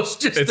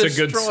almost just It's a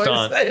good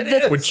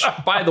stunt. Which,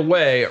 by the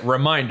way,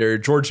 reminder,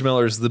 George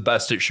Miller's the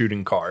best at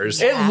shooting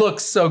cars. It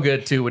looks so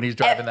good, too, when he's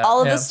driving that.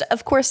 All of this,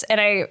 of course, and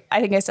I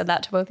think I said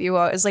that to both of you.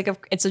 It's like,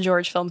 it's a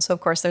George film, so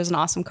of course there's an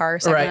awesome car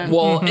segment. Right.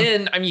 Well,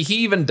 and I mean, he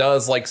even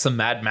does like some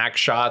Mad Max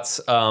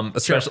shots,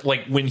 especially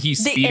like when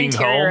he's speeding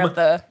home.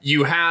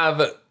 You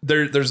have,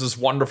 there's this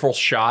wonderful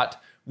shot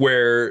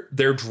where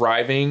they're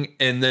driving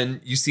and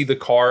then you see the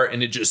car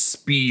and it just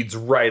speeds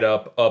right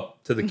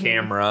up to the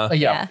camera.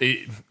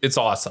 It's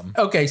awesome.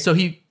 Okay, so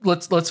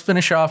let's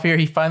finish off here.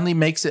 He finally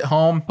makes it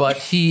home, but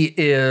he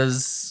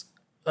is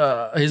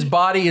his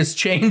body is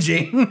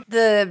changing.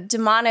 The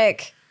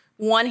demonic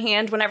one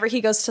hand, whenever he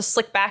goes to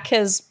slick back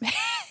his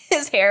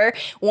hair,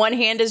 one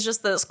hand is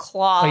just this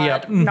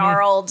clawed,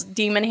 gnarled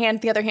demon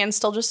hand. The other hand's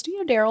still just,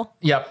 Daryl.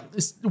 Yep.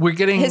 We're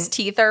getting... His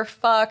teeth are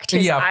fucked.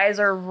 His eyes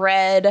are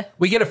red.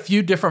 We get a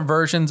few different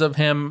versions of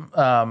him.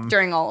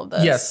 During all of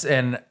this. Yes,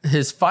 and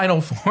his final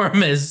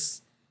form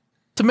is,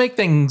 to make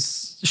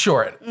things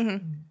short,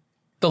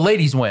 the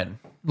ladies win.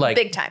 Like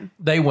big time.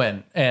 They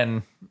win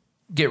and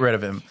get rid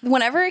of him.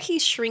 Whenever he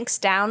shrinks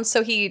down,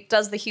 so he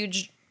does the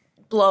huge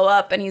blow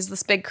up and he's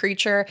this big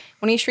creature.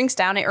 When he shrinks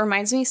down, it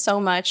reminds me so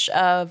much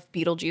of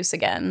Beetlejuice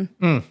again.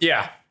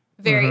 Yeah.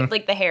 Very,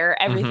 like the hair,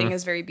 everything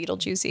is very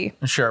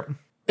Beetlejuicy. Sure.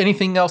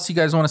 Anything else you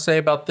guys want to say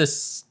about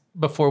this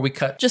before we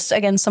cut? Just,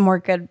 again, some more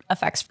good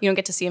effects. You don't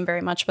get to see them very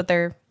much, but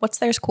what's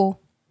theirs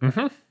cool.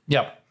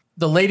 Yep.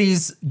 The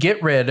ladies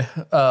get rid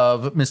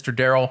of Mr.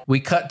 Darryl. We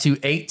cut to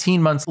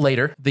 18 months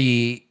later.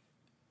 The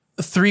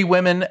 3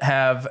 women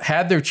have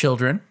had their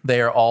children.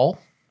 They are all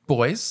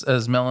boys,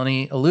 as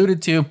Melanie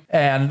alluded to,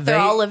 and they're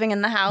all living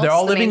in the house. They're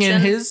all living in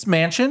his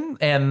mansion,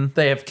 and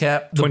they have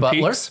kept the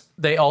butlers.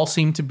 They all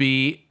seem to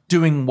be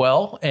doing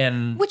well,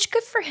 and which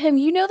good for him.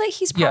 You know that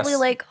he's probably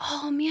like,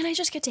 oh man, I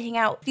just get to hang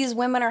out. These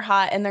women are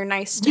hot and they're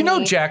nice to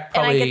me. Jack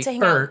probably, and I get to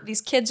hang out.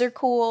 These kids are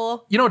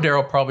cool.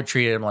 Daryl probably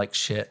treated him like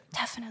shit.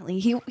 Definitely,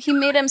 he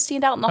made him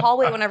stand out in the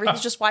hallway whenever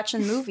he's just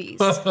watching movies.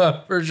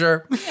 For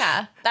sure.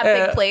 Yeah, that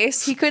big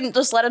place. He couldn't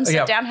just let him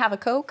sit down, have a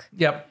Coke.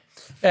 Yep,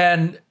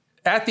 and.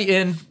 At the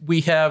end,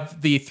 we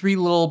have the 3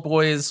 little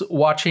boys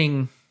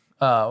watching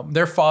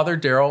their father,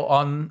 Darryl,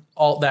 on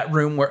all that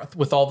room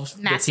with all the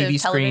TV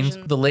screens.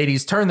 The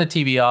ladies turn the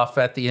TV off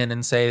at the end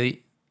and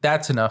say,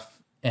 that's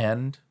enough,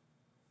 and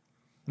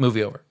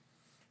movie over.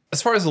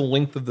 As far as the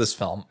length of this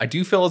film, I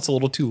do feel it's a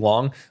little too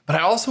long, but I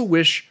also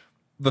wish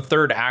the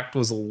third act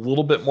was a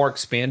little bit more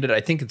expanded.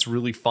 I think it's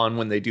really fun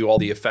when they do all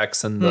the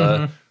effects and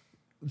the...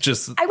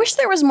 I wish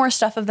there was more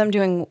stuff of them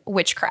doing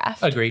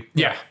witchcraft. Agreed.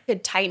 Yeah.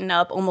 Could tighten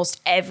up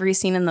almost every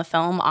scene in the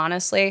film,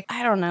 honestly.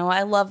 I don't know.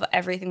 I love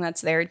everything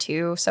that's there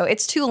too. So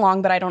it's too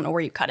long, but I don't know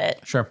where you cut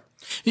it. Sure.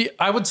 Yeah,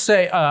 I would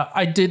say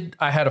I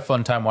had a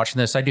fun time watching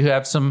this. I do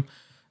have some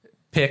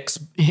picks,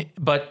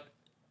 but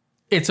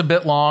it's a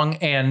bit long.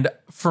 And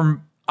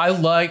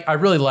I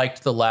really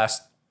liked the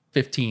last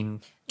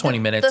 15 20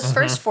 minutes. The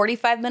first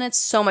 45 minutes,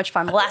 so much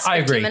fun. The last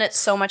 15 minutes,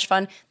 so much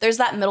fun. There's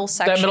that middle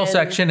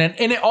section.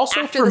 And it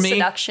also, after for the me,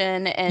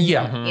 seduction. And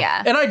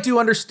yeah. And I do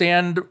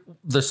understand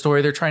the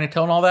story they're trying to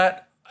tell and all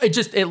that.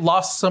 It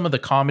lost some of the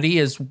comedy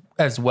as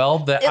well.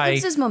 That it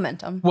loses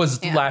momentum.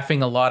 Was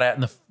laughing a lot at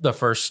in the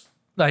first,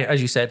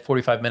 as you said,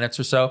 45 minutes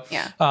or so.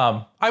 Yeah.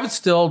 I would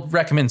still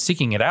recommend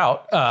seeking it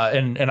out.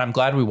 And I'm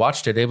glad we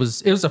watched it.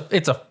 It's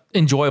a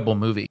enjoyable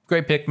movie.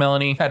 Great pick,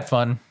 Melanie. Had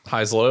fun.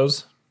 Highs,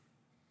 lows.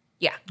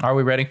 Yeah. Are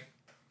we ready?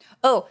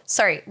 Oh,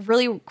 sorry.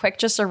 Really quick,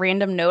 just a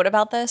random note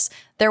about this.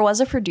 There was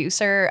a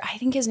producer, I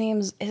think his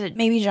name's, is it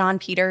maybe John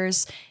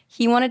Peters?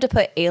 He wanted to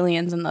put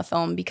Aliens in the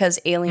film because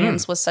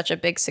Aliens was such a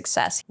big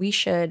success. We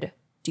should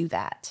do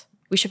that.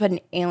 We should put an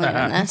alien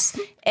in this.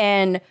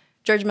 And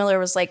George Miller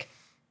was like,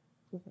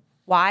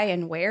 why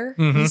and where?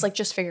 He's like,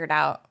 just figure it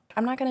out.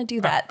 I'm not going to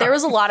do that. There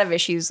was a lot of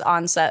issues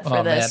on set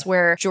for this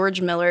where George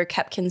Miller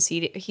kept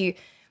conceding.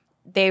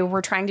 they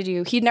were trying to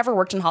do, he'd never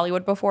worked in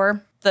Hollywood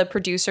before. The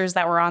producers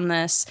that were on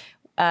this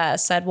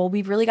said, well,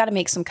 we've really got to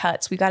make some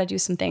cuts. We got to do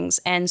some things.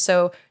 And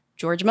so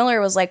George Miller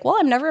was like, well,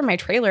 I'm never in my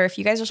trailer. If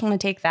you guys just want to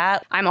take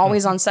that, I'm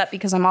always on set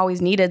because I'm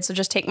always needed. So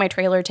just take my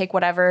trailer, take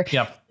whatever.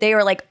 Yep. They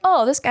were like,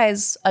 oh, this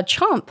guy's a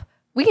chump.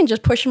 We can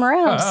just push him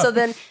around. So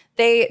then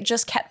they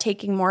just kept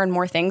taking more and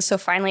more things. So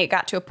finally it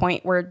got to a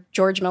point where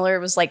George Miller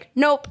was like,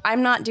 nope,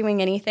 I'm not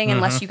doing anything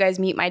unless you guys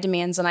meet my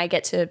demands and I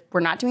get to,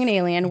 we're not doing an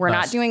Alien. We're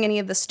not doing any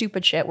of the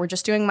stupid shit. We're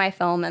just doing my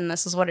film and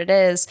this is what it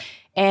is.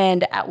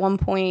 And at one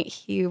point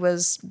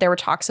there were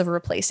talks of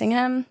replacing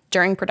him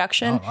during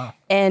production. Oh, wow.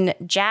 And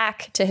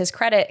Jack, to his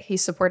credit, he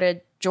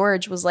supported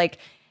George, was like,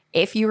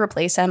 if you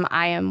replace him,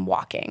 I am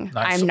walking.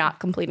 Nice. I'm not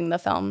completing the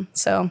film.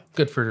 So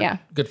good for Jack.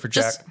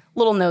 Just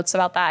little notes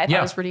about that. I thought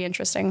it was pretty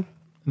interesting.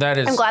 That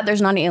is. I'm glad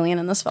there's not an alien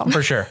in this film.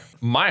 For sure.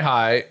 My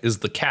high is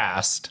the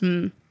cast.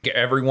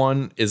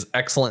 Everyone is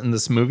excellent in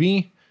this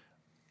movie.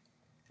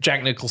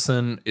 Jack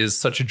Nicholson is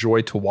such a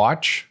joy to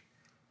watch.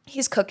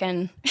 He's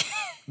cooking.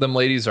 Them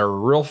ladies are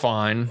real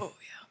fine. Oh,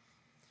 yeah.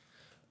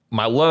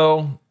 My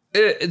low,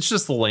 it's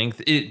just the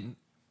length.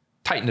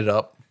 Tighten it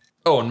up.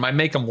 Oh, and my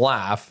make them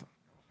laugh.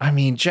 I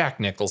mean, Jack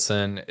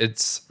Nicholson,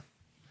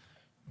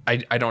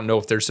 I don't know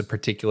if there's a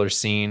particular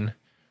scene.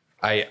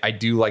 I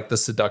do like the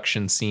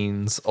seduction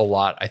scenes a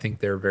lot. I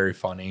think they're very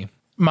funny.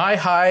 My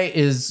high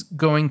is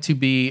going to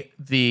be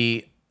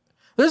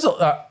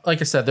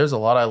like I said, there's a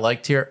lot I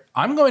liked here.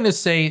 I'm going to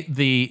say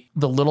the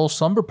little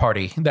slumber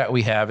party that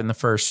we have in the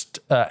first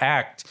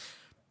act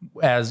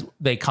as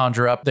they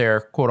conjure up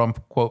their quote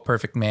unquote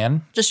perfect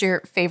man. Just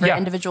your favorite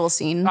individual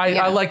scene.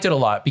 I liked it a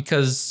lot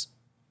because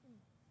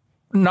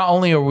not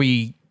only are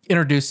we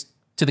introduced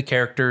to the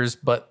characters,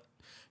 but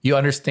you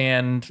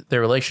understand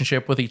their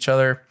relationship with each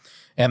other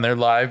and their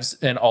lives,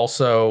 and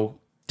also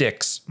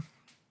dicks.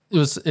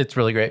 It's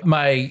really great.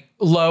 My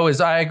low is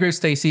I agree with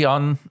Stacey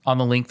on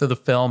the length of the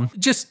film.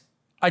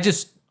 I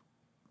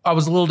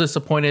was a little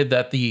disappointed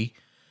that the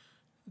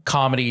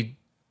comedy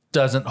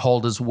doesn't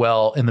hold as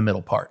well in the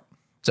middle part.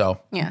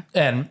 So yeah.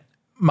 And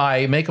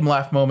my make 'em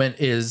laugh moment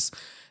is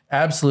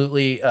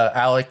absolutely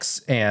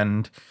Alex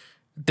and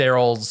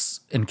Daryl's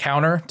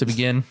encounter to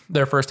begin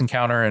their first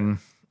encounter,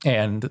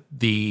 and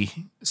the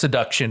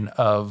seduction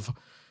of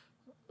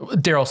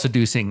Daryl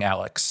seducing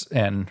Alex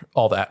and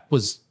all that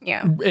was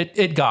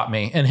it got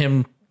me, and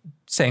him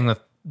saying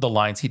the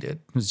lines he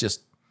did was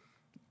just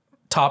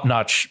top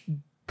notch.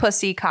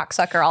 Pussy,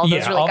 cocksucker, all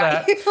those really all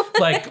got that,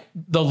 like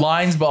the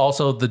lines, but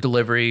also the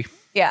delivery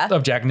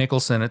of Jack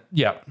Nicholson.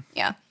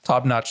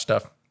 Top notch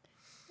stuff.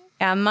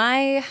 Yeah,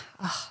 my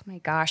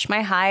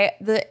high,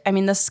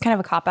 this is kind of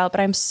a cop-out,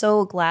 but I'm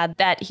so glad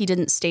that he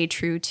didn't stay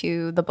true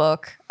to the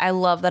book. I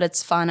love that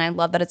it's fun. I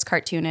love that it's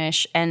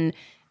cartoonish. And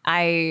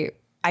I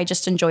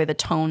just enjoy the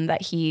tone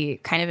that he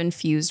kind of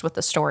infused with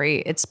the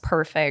story. It's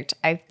perfect.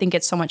 I think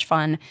it's so much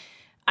fun.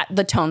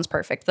 The tone's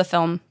perfect. The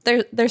film,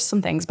 there's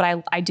some things,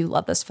 but I do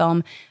love this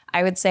film.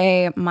 I would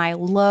say my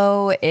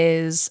low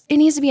is it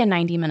needs to be a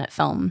 90-minute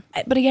film.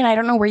 But again, I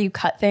don't know where you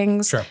cut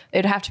things. Sure.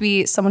 It'd have to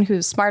be someone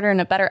who's smarter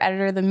and a better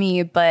editor than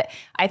me. But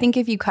I think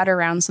if you cut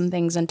around some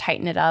things and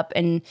tighten it up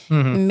and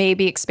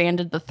maybe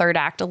expanded the third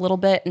act a little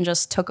bit and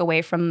just took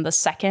away from the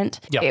second,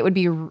 it would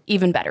be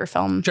even better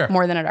film,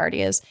 more than it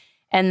already is.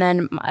 And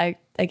then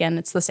again,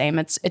 it's the same.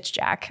 It's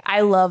Jack. I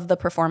love the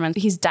performance.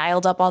 He's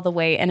dialed up all the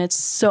way, and it's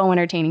so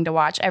entertaining to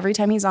watch every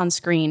time he's on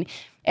screen.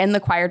 In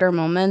the quieter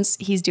moments,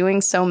 he's doing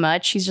so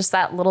much. He's just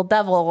that little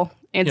devil.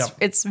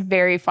 It's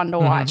very fun to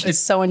watch. It's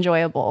so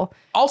enjoyable.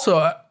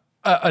 Also,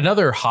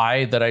 another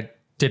high that I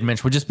did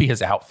mention would just be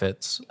his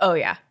outfits. Oh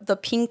yeah, the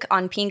pink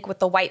on pink with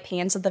the white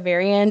pants at the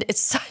very end.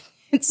 It's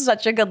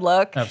such a good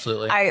look.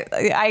 Absolutely.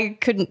 I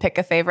couldn't pick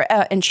a favorite.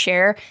 And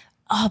Cher.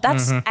 Oh,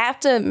 that's I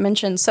have to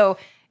mention. So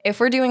if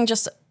we're doing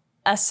just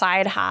a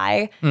side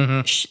high,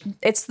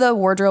 it's the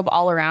wardrobe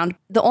all around.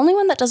 The only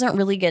one that doesn't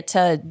really get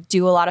to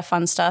do a lot of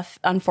fun stuff,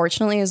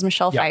 unfortunately, is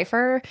Michelle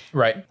Pfeiffer.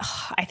 Right.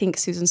 I think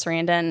Susan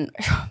Sarandon,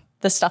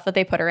 the stuff that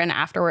they put her in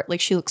afterward, like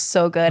she looks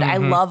so good. I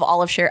love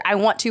all of Cher. I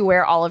want to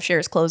wear all of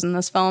Cher's clothes in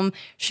this film.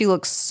 She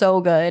looks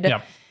so good.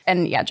 Yeah.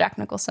 And Jack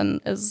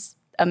Nicholson is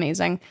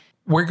amazing.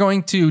 We're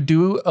going to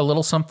do a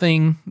little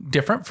something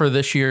different for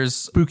this year's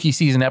spooky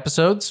season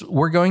episodes.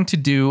 We're going to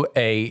do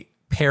a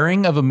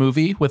pairing of a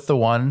movie with the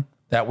one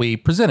that we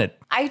presented.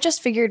 I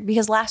just figured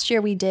because last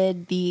year we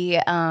did the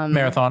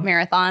marathon,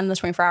 the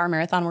 24-hour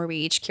marathon where we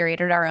each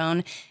curated our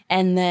own.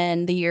 And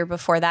then the year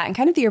before that, and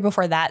kind of the year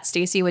before that,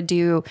 Stacey would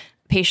do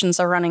Patients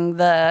Are Running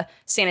the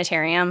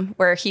Sanitarium,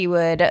 where he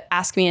would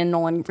ask me and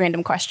Nolan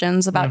random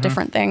questions about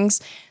different things.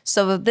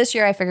 So this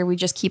year I figured we'd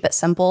just keep it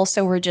simple.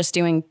 So we're just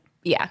doing,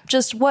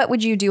 just what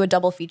would you do a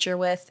double feature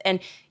with? And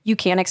you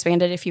can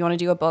expand it if you want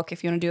to do a book,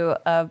 if you want to do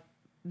a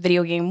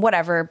video game,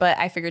 whatever. But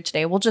I figured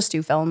today we'll just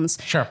do films.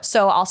 Sure.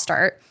 So I'll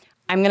start.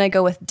 I'm going to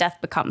go with Death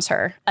Becomes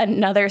Her.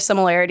 Another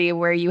similarity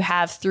where you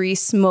have three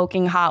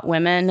smoking hot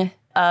women,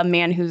 a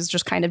man who's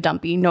just kind of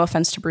dumpy. No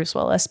offense to Bruce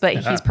Willis, but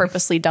he's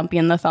purposely dumpy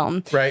in the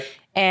film. Right.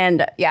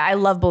 And I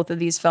love both of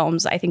these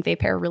films. I think they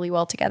pair really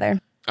well together.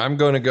 I'm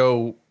going to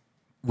go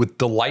with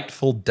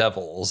delightful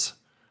devils,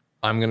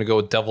 I'm going to go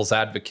with Devil's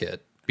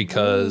Advocate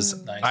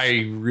because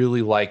I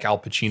really like Al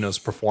Pacino's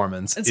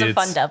performance. It's a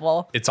fun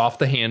devil. It's off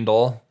the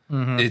handle.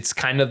 It's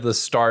kind of the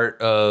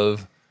start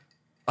of,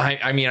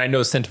 I mean, I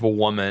know Scent of a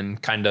Woman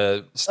kind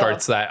of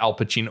starts that Al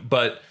Pacino,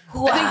 but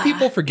I think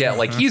people forget,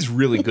 like, he's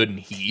really good in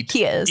Heat.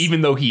 He is.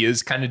 Even though he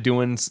is kind of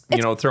doing,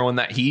 throwing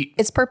that heat.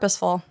 It's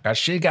purposeful.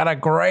 She got a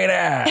great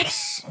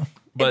ass.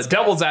 But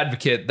Devil's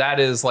Advocate, that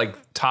is like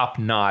top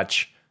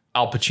notch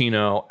Al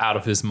Pacino out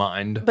of his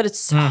mind. But it's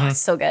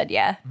so good,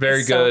 yeah. Very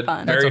It's good, so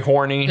fun. very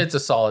horny. It's a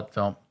solid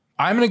film.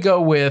 I'm going to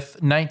go with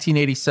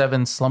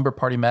 1987 Slumber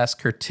Party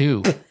Massacre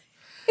 2.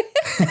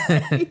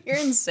 You're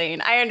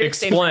insane. I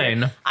understand.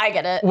 Explain. I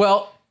get it.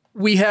 Well,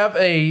 we have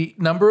a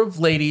number of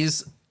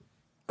ladies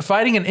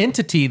fighting an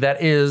entity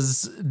that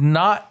is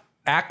not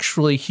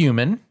actually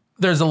human.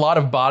 There's a lot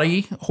of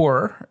body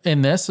horror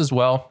in this as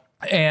well.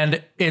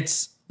 And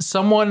it's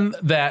someone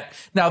that,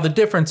 now the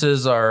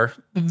differences are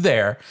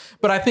there,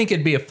 but I think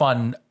it'd be a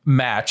fun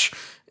match.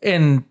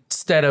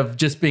 Instead of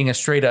just being a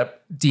straight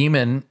up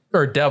demon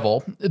or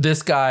devil,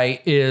 this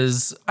guy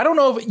is, I don't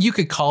know if you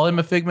could call him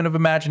a figment of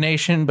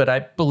imagination, but I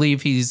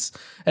believe he's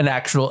an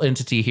actual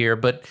entity here.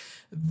 But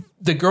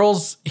the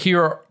girls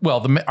here,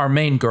 well, our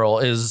main girl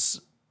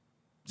is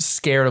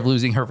scared of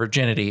losing her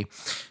virginity,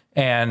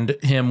 and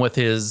him with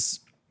his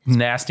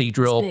nasty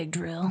Big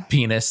drill.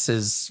 penis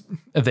is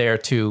there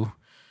to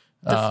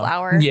The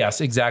flower.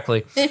 Yes,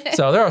 exactly.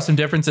 So there are some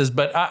differences,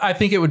 but I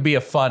think it would be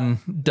a fun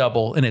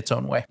double in its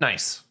own way.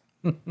 Nice.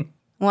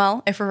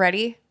 Well, if we're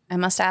ready, I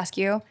must ask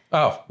you.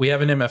 Oh, we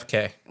have an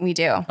MFK. We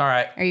do. All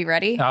right. Are you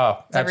ready?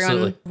 Oh, Is everyone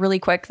absolutely. really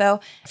quick though?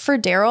 For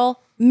Daryl,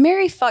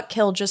 marry, fuck,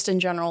 kill, just in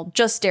general,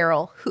 just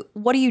Daryl.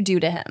 What do you do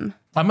to him?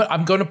 I'm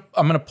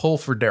gonna pull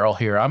for Daryl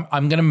here.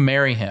 I'm gonna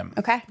marry him.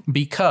 Okay.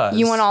 Because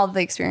You want all of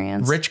the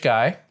experience. rich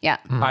guy. Yeah.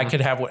 I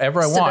could have whatever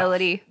I want.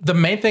 Stability. The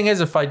main thing is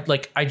if I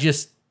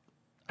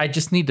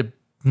just need to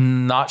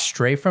not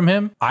stray from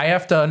him. I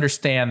have to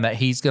understand that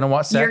he's gonna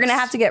want sex. You're gonna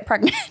have to get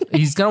pregnant.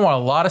 He's gonna want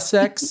a lot of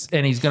sex,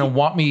 and he's gonna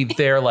want me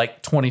there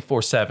like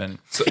 24/7.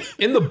 So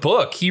in the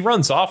book, he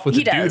runs off with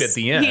the dude at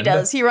the end. He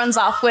does. He runs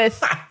off with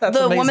the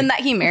amazing. woman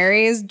that he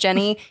marries,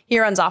 Jenny. He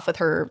runs off with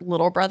her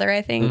little brother,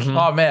 I think.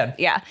 Oh man.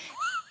 Yeah.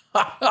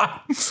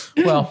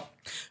 Well,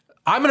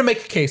 I'm gonna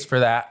make a case for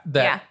that.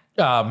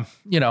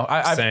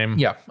 Same.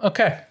 Yeah.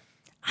 Okay.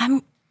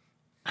 I'm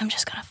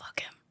just gonna fuck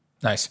him.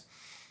 Nice.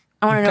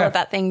 I want to know Okay. what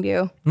that thing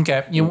do.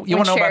 Okay. You want to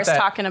know about Cher's that?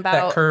 talking that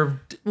about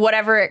curved.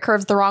 whatever it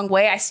curves the wrong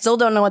way. I still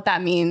don't know what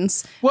that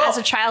means. Well- As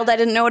a child, I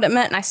didn't know what it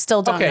meant, and I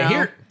still don't Okay. know.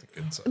 Here.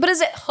 But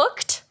is it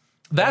hooked?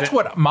 That's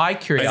what my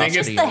curiosity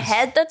Just is. the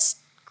head that's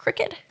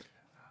crooked.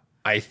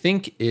 I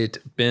think it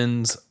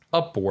bends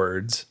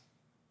upwards.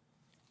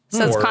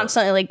 So it's Or-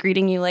 constantly like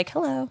greeting you like,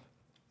 hello.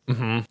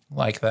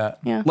 Like that.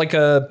 Yeah. Like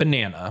a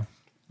banana.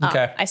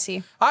 Okay. I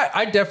see.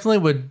 I definitely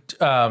would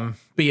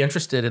be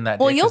interested in that.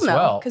 Well, dick you'll as know,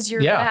 well. 'cause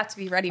you're gonna have to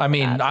be ready for I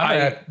mean, that. I'm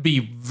gonna be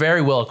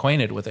very well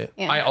acquainted with it.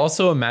 Yeah. I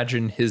also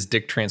imagine his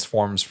dick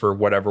transforms for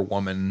whatever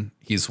woman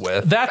he's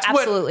with. That's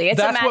Absolutely. what It's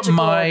a that's what magical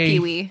my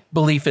Pee-wee.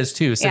 belief is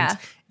too. Since Yeah.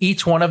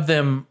 each one of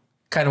them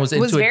kind of was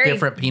into a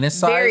different penis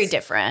size. Very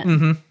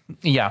different.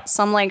 Yeah,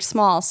 Some like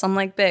small, some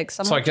like big.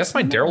 Some So I like guess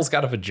my Daryl's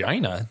got a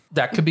vagina.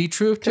 that could be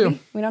true too.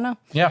 we don't know.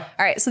 Yeah.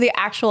 All right. So the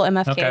actual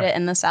MFK Okay. to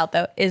end this out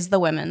though is the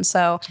women.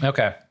 So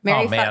Okay.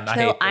 Mary, oh man, fuck, I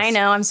kill. hate this. I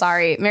know. I'm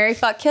sorry. Mary,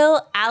 fuck,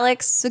 kill.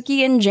 Alex,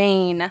 Suki, and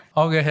Jane.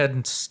 I'll go ahead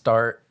and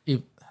start.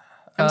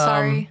 I'm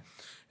sorry.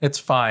 It's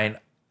fine.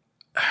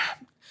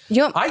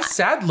 You know, I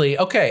sadly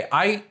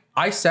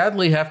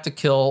have to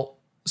kill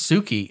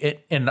Suki,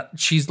 and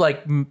she's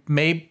like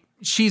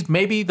she's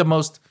maybe the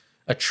most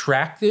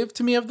attractive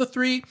to me of the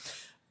three.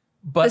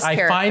 But This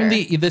I find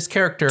character. this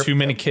character Too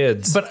many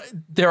kids. But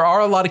there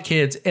are a lot of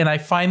kids, and I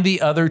find the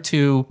other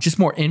two just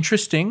more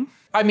interesting.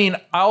 I mean,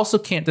 I also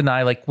can't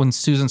deny, like, when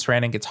Susan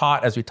Sarandon gets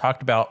hot, as we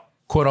talked about,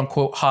 quote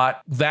unquote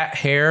hot, that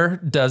hair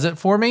does it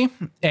for me.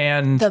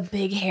 And the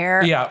big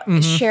hair. Yeah,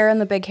 Sharon,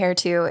 the big hair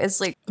too,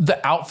 is like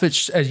the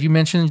outfit, as you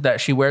mentioned,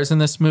 that she wears in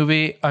this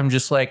movie, I'm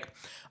just like,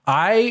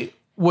 I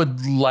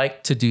would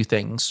like to do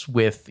things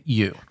with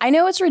you. I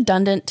know it's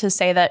redundant to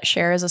say that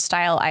Cher is a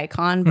style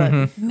icon,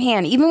 but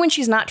man, even when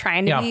she's not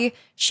trying to Yeah. be,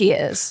 she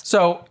is.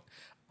 So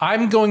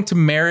I'm going to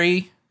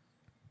marry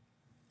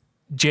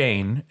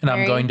Jane, and I'm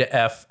Marry- going to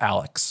F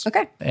Alex.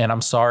 Okay. And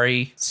I'm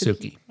sorry,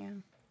 Suki.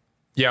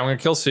 Yeah, I'm gonna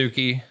kill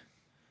Suki.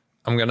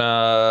 I'm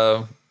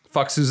gonna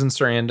fuck Susan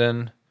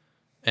Sarandon,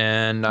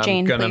 and I'm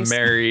Jane, gonna please.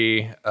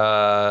 marry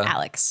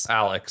Alex.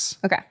 Alex.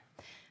 Okay.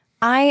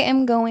 I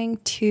am going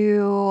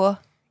to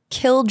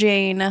kill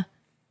Jane,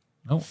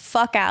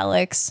 fuck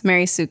Alex,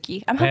 marry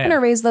Suki. I'm hoping Man. to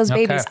raise those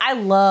babies. Okay. I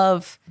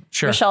love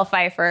Sure. Michelle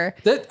Pfeiffer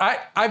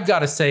I've got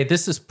to say,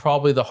 this is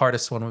probably the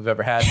hardest one we've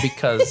ever had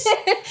because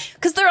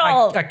because they're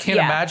all. I can't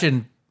yeah.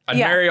 imagine. I'd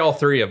Yeah. marry all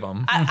three of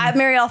them. I'd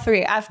marry all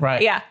three.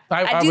 Right. Yeah.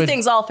 I I do would-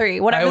 things all three.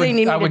 Whatever I would- they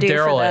need I me to would do for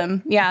Daryl it.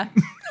 them. Yeah.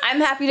 I'm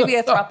happy to be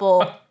a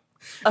throuple.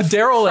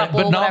 Daryl it,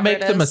 but throuple, not whatever make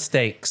it the is.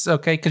 mistakes,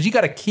 okay? Because you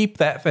got to keep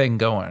that thing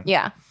going.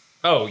 Yeah.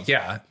 Oh,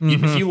 yeah.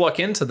 If you look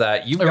into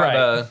that, you've got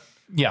to...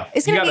 Yeah.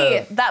 It's going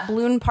to be that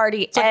balloon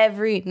party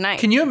every night.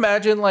 Can you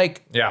imagine,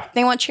 like... Yeah.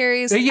 They want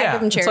cherries. Yeah. I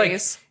give them It's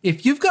cherries. like,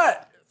 if you've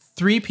got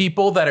 3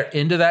 people that are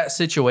into that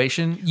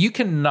situation, you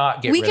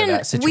cannot get rid of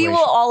that situation. We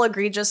will all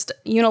agree just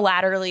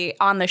unilaterally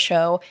on the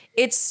show.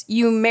 It's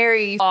you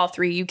marry all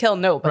 3, you kill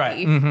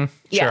nobody. Right. Mm-hmm.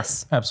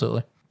 Yes. Sure.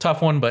 Absolutely.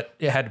 Tough one, but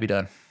it had to be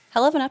done.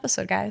 Hell of an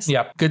episode, guys.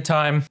 Yep. Good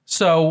time.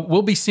 So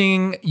we'll be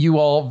seeing you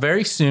all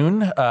very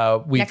soon.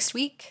 Next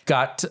week.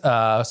 Got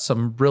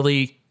some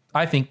really,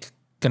 I think,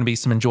 going to be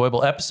some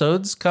enjoyable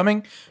episodes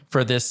coming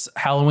for this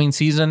Halloween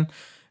season.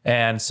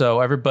 And so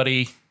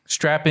everybody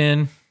strap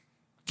in,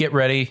 get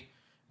ready,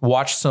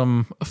 watch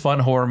some fun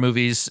horror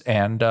movies,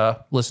 and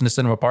listen to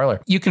Cinema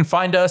Parlor. You can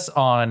find us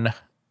on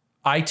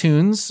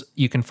iTunes.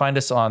 You can find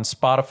us on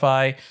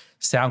Spotify,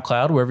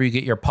 SoundCloud, wherever you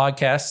get your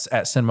podcasts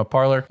at Cinema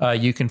Parlor.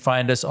 You can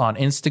find us on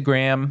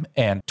Instagram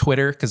and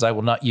Twitter, because I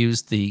will not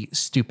use the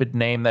stupid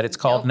name that it's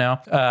called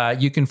now.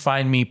 You can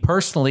find me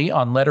personally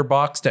on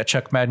Letterboxd at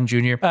Chuck Madden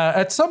Jr.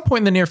 At some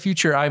point in the near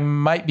future, I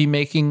might be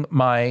making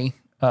my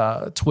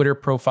Twitter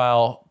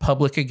profile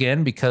public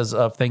again because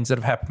of things that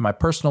have happened in my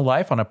personal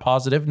life on a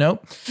positive note.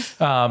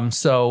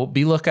 So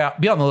be on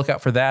the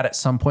lookout for that at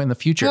some point in the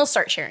future. We'll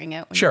start sharing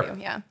it. When Sure. we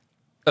do, yeah.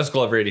 That's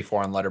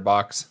Glover84 on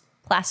Letterboxd.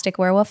 Plastic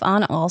Werewolf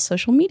on all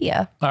social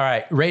media. All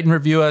right. Rate and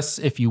review us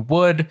if you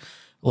would.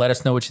 Let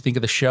us know what you think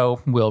of the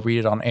show. We'll read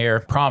it on air.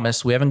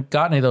 Promise. We haven't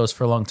got any of those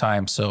for a long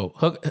time. So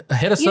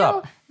hit us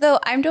up. Though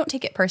I don't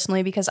take it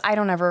personally because I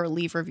don't ever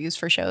leave reviews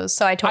for shows.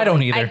 So I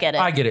don't either. I get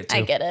it. I get it too.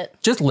 I get it.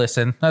 Just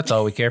listen. That's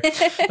all we care.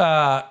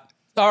 All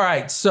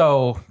right.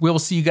 So we'll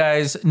see you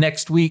guys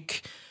next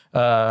week.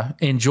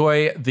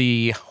 Enjoy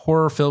the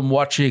horror film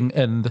watching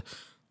and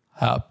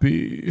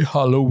happy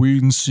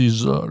Halloween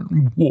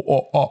season.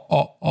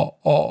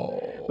 The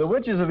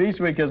Witches of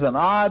Eastwick is an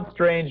odd,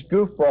 strange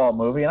goofball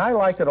movie, and I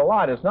liked it a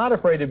lot. It's not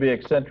afraid to be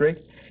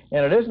eccentric,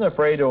 and it isn't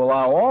afraid to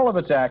allow all of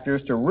its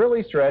actors to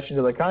really stretch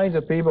into the kinds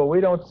of people we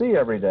don't see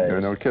every day,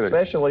 no kidding.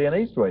 Especially in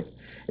Eastwick.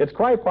 It's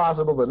quite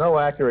possible that no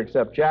actor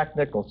except Jack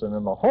Nicholson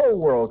in the whole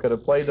world could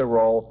have played the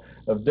role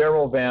of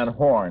Darrell Van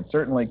Horn,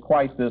 certainly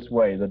quite this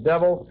way, the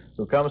devil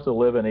who comes to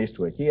live in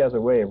Eastwick. He has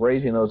a way of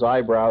raising those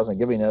eyebrows and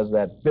giving us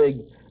that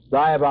big,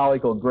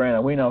 diabolical grin,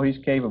 and we know he's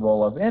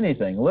capable of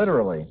anything,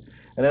 literally.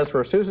 And as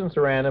for Susan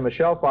Sarandon,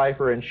 Michelle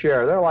Pfeiffer, and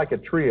Cher, they're like a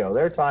trio.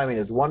 Their timing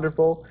is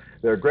wonderful.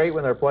 They're great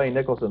when they're playing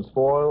Nicholson's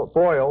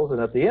foils,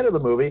 and at the end of the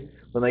movie,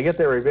 when they get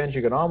their revenge,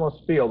 you can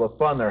almost feel the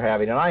fun they're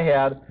having. And I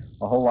had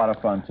a whole lot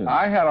of fun, too.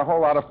 I had a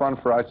whole lot of fun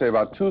for, I'd say,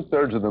 about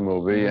 2/3 of the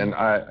movie. And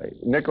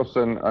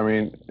Nicholson, I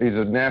mean, he's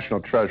a national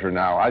treasure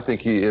now. I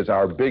think he is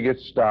our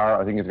biggest star.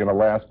 I think he's going to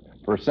last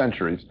for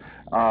centuries.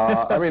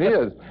 I mean, he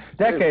is.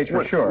 Decades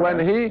for sure.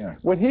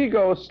 When he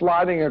goes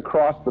sliding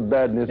across the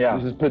bed in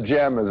his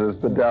pajamas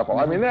as the devil,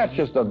 I mean, that's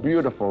just a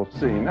beautiful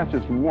scene. That's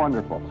just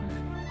wonderful.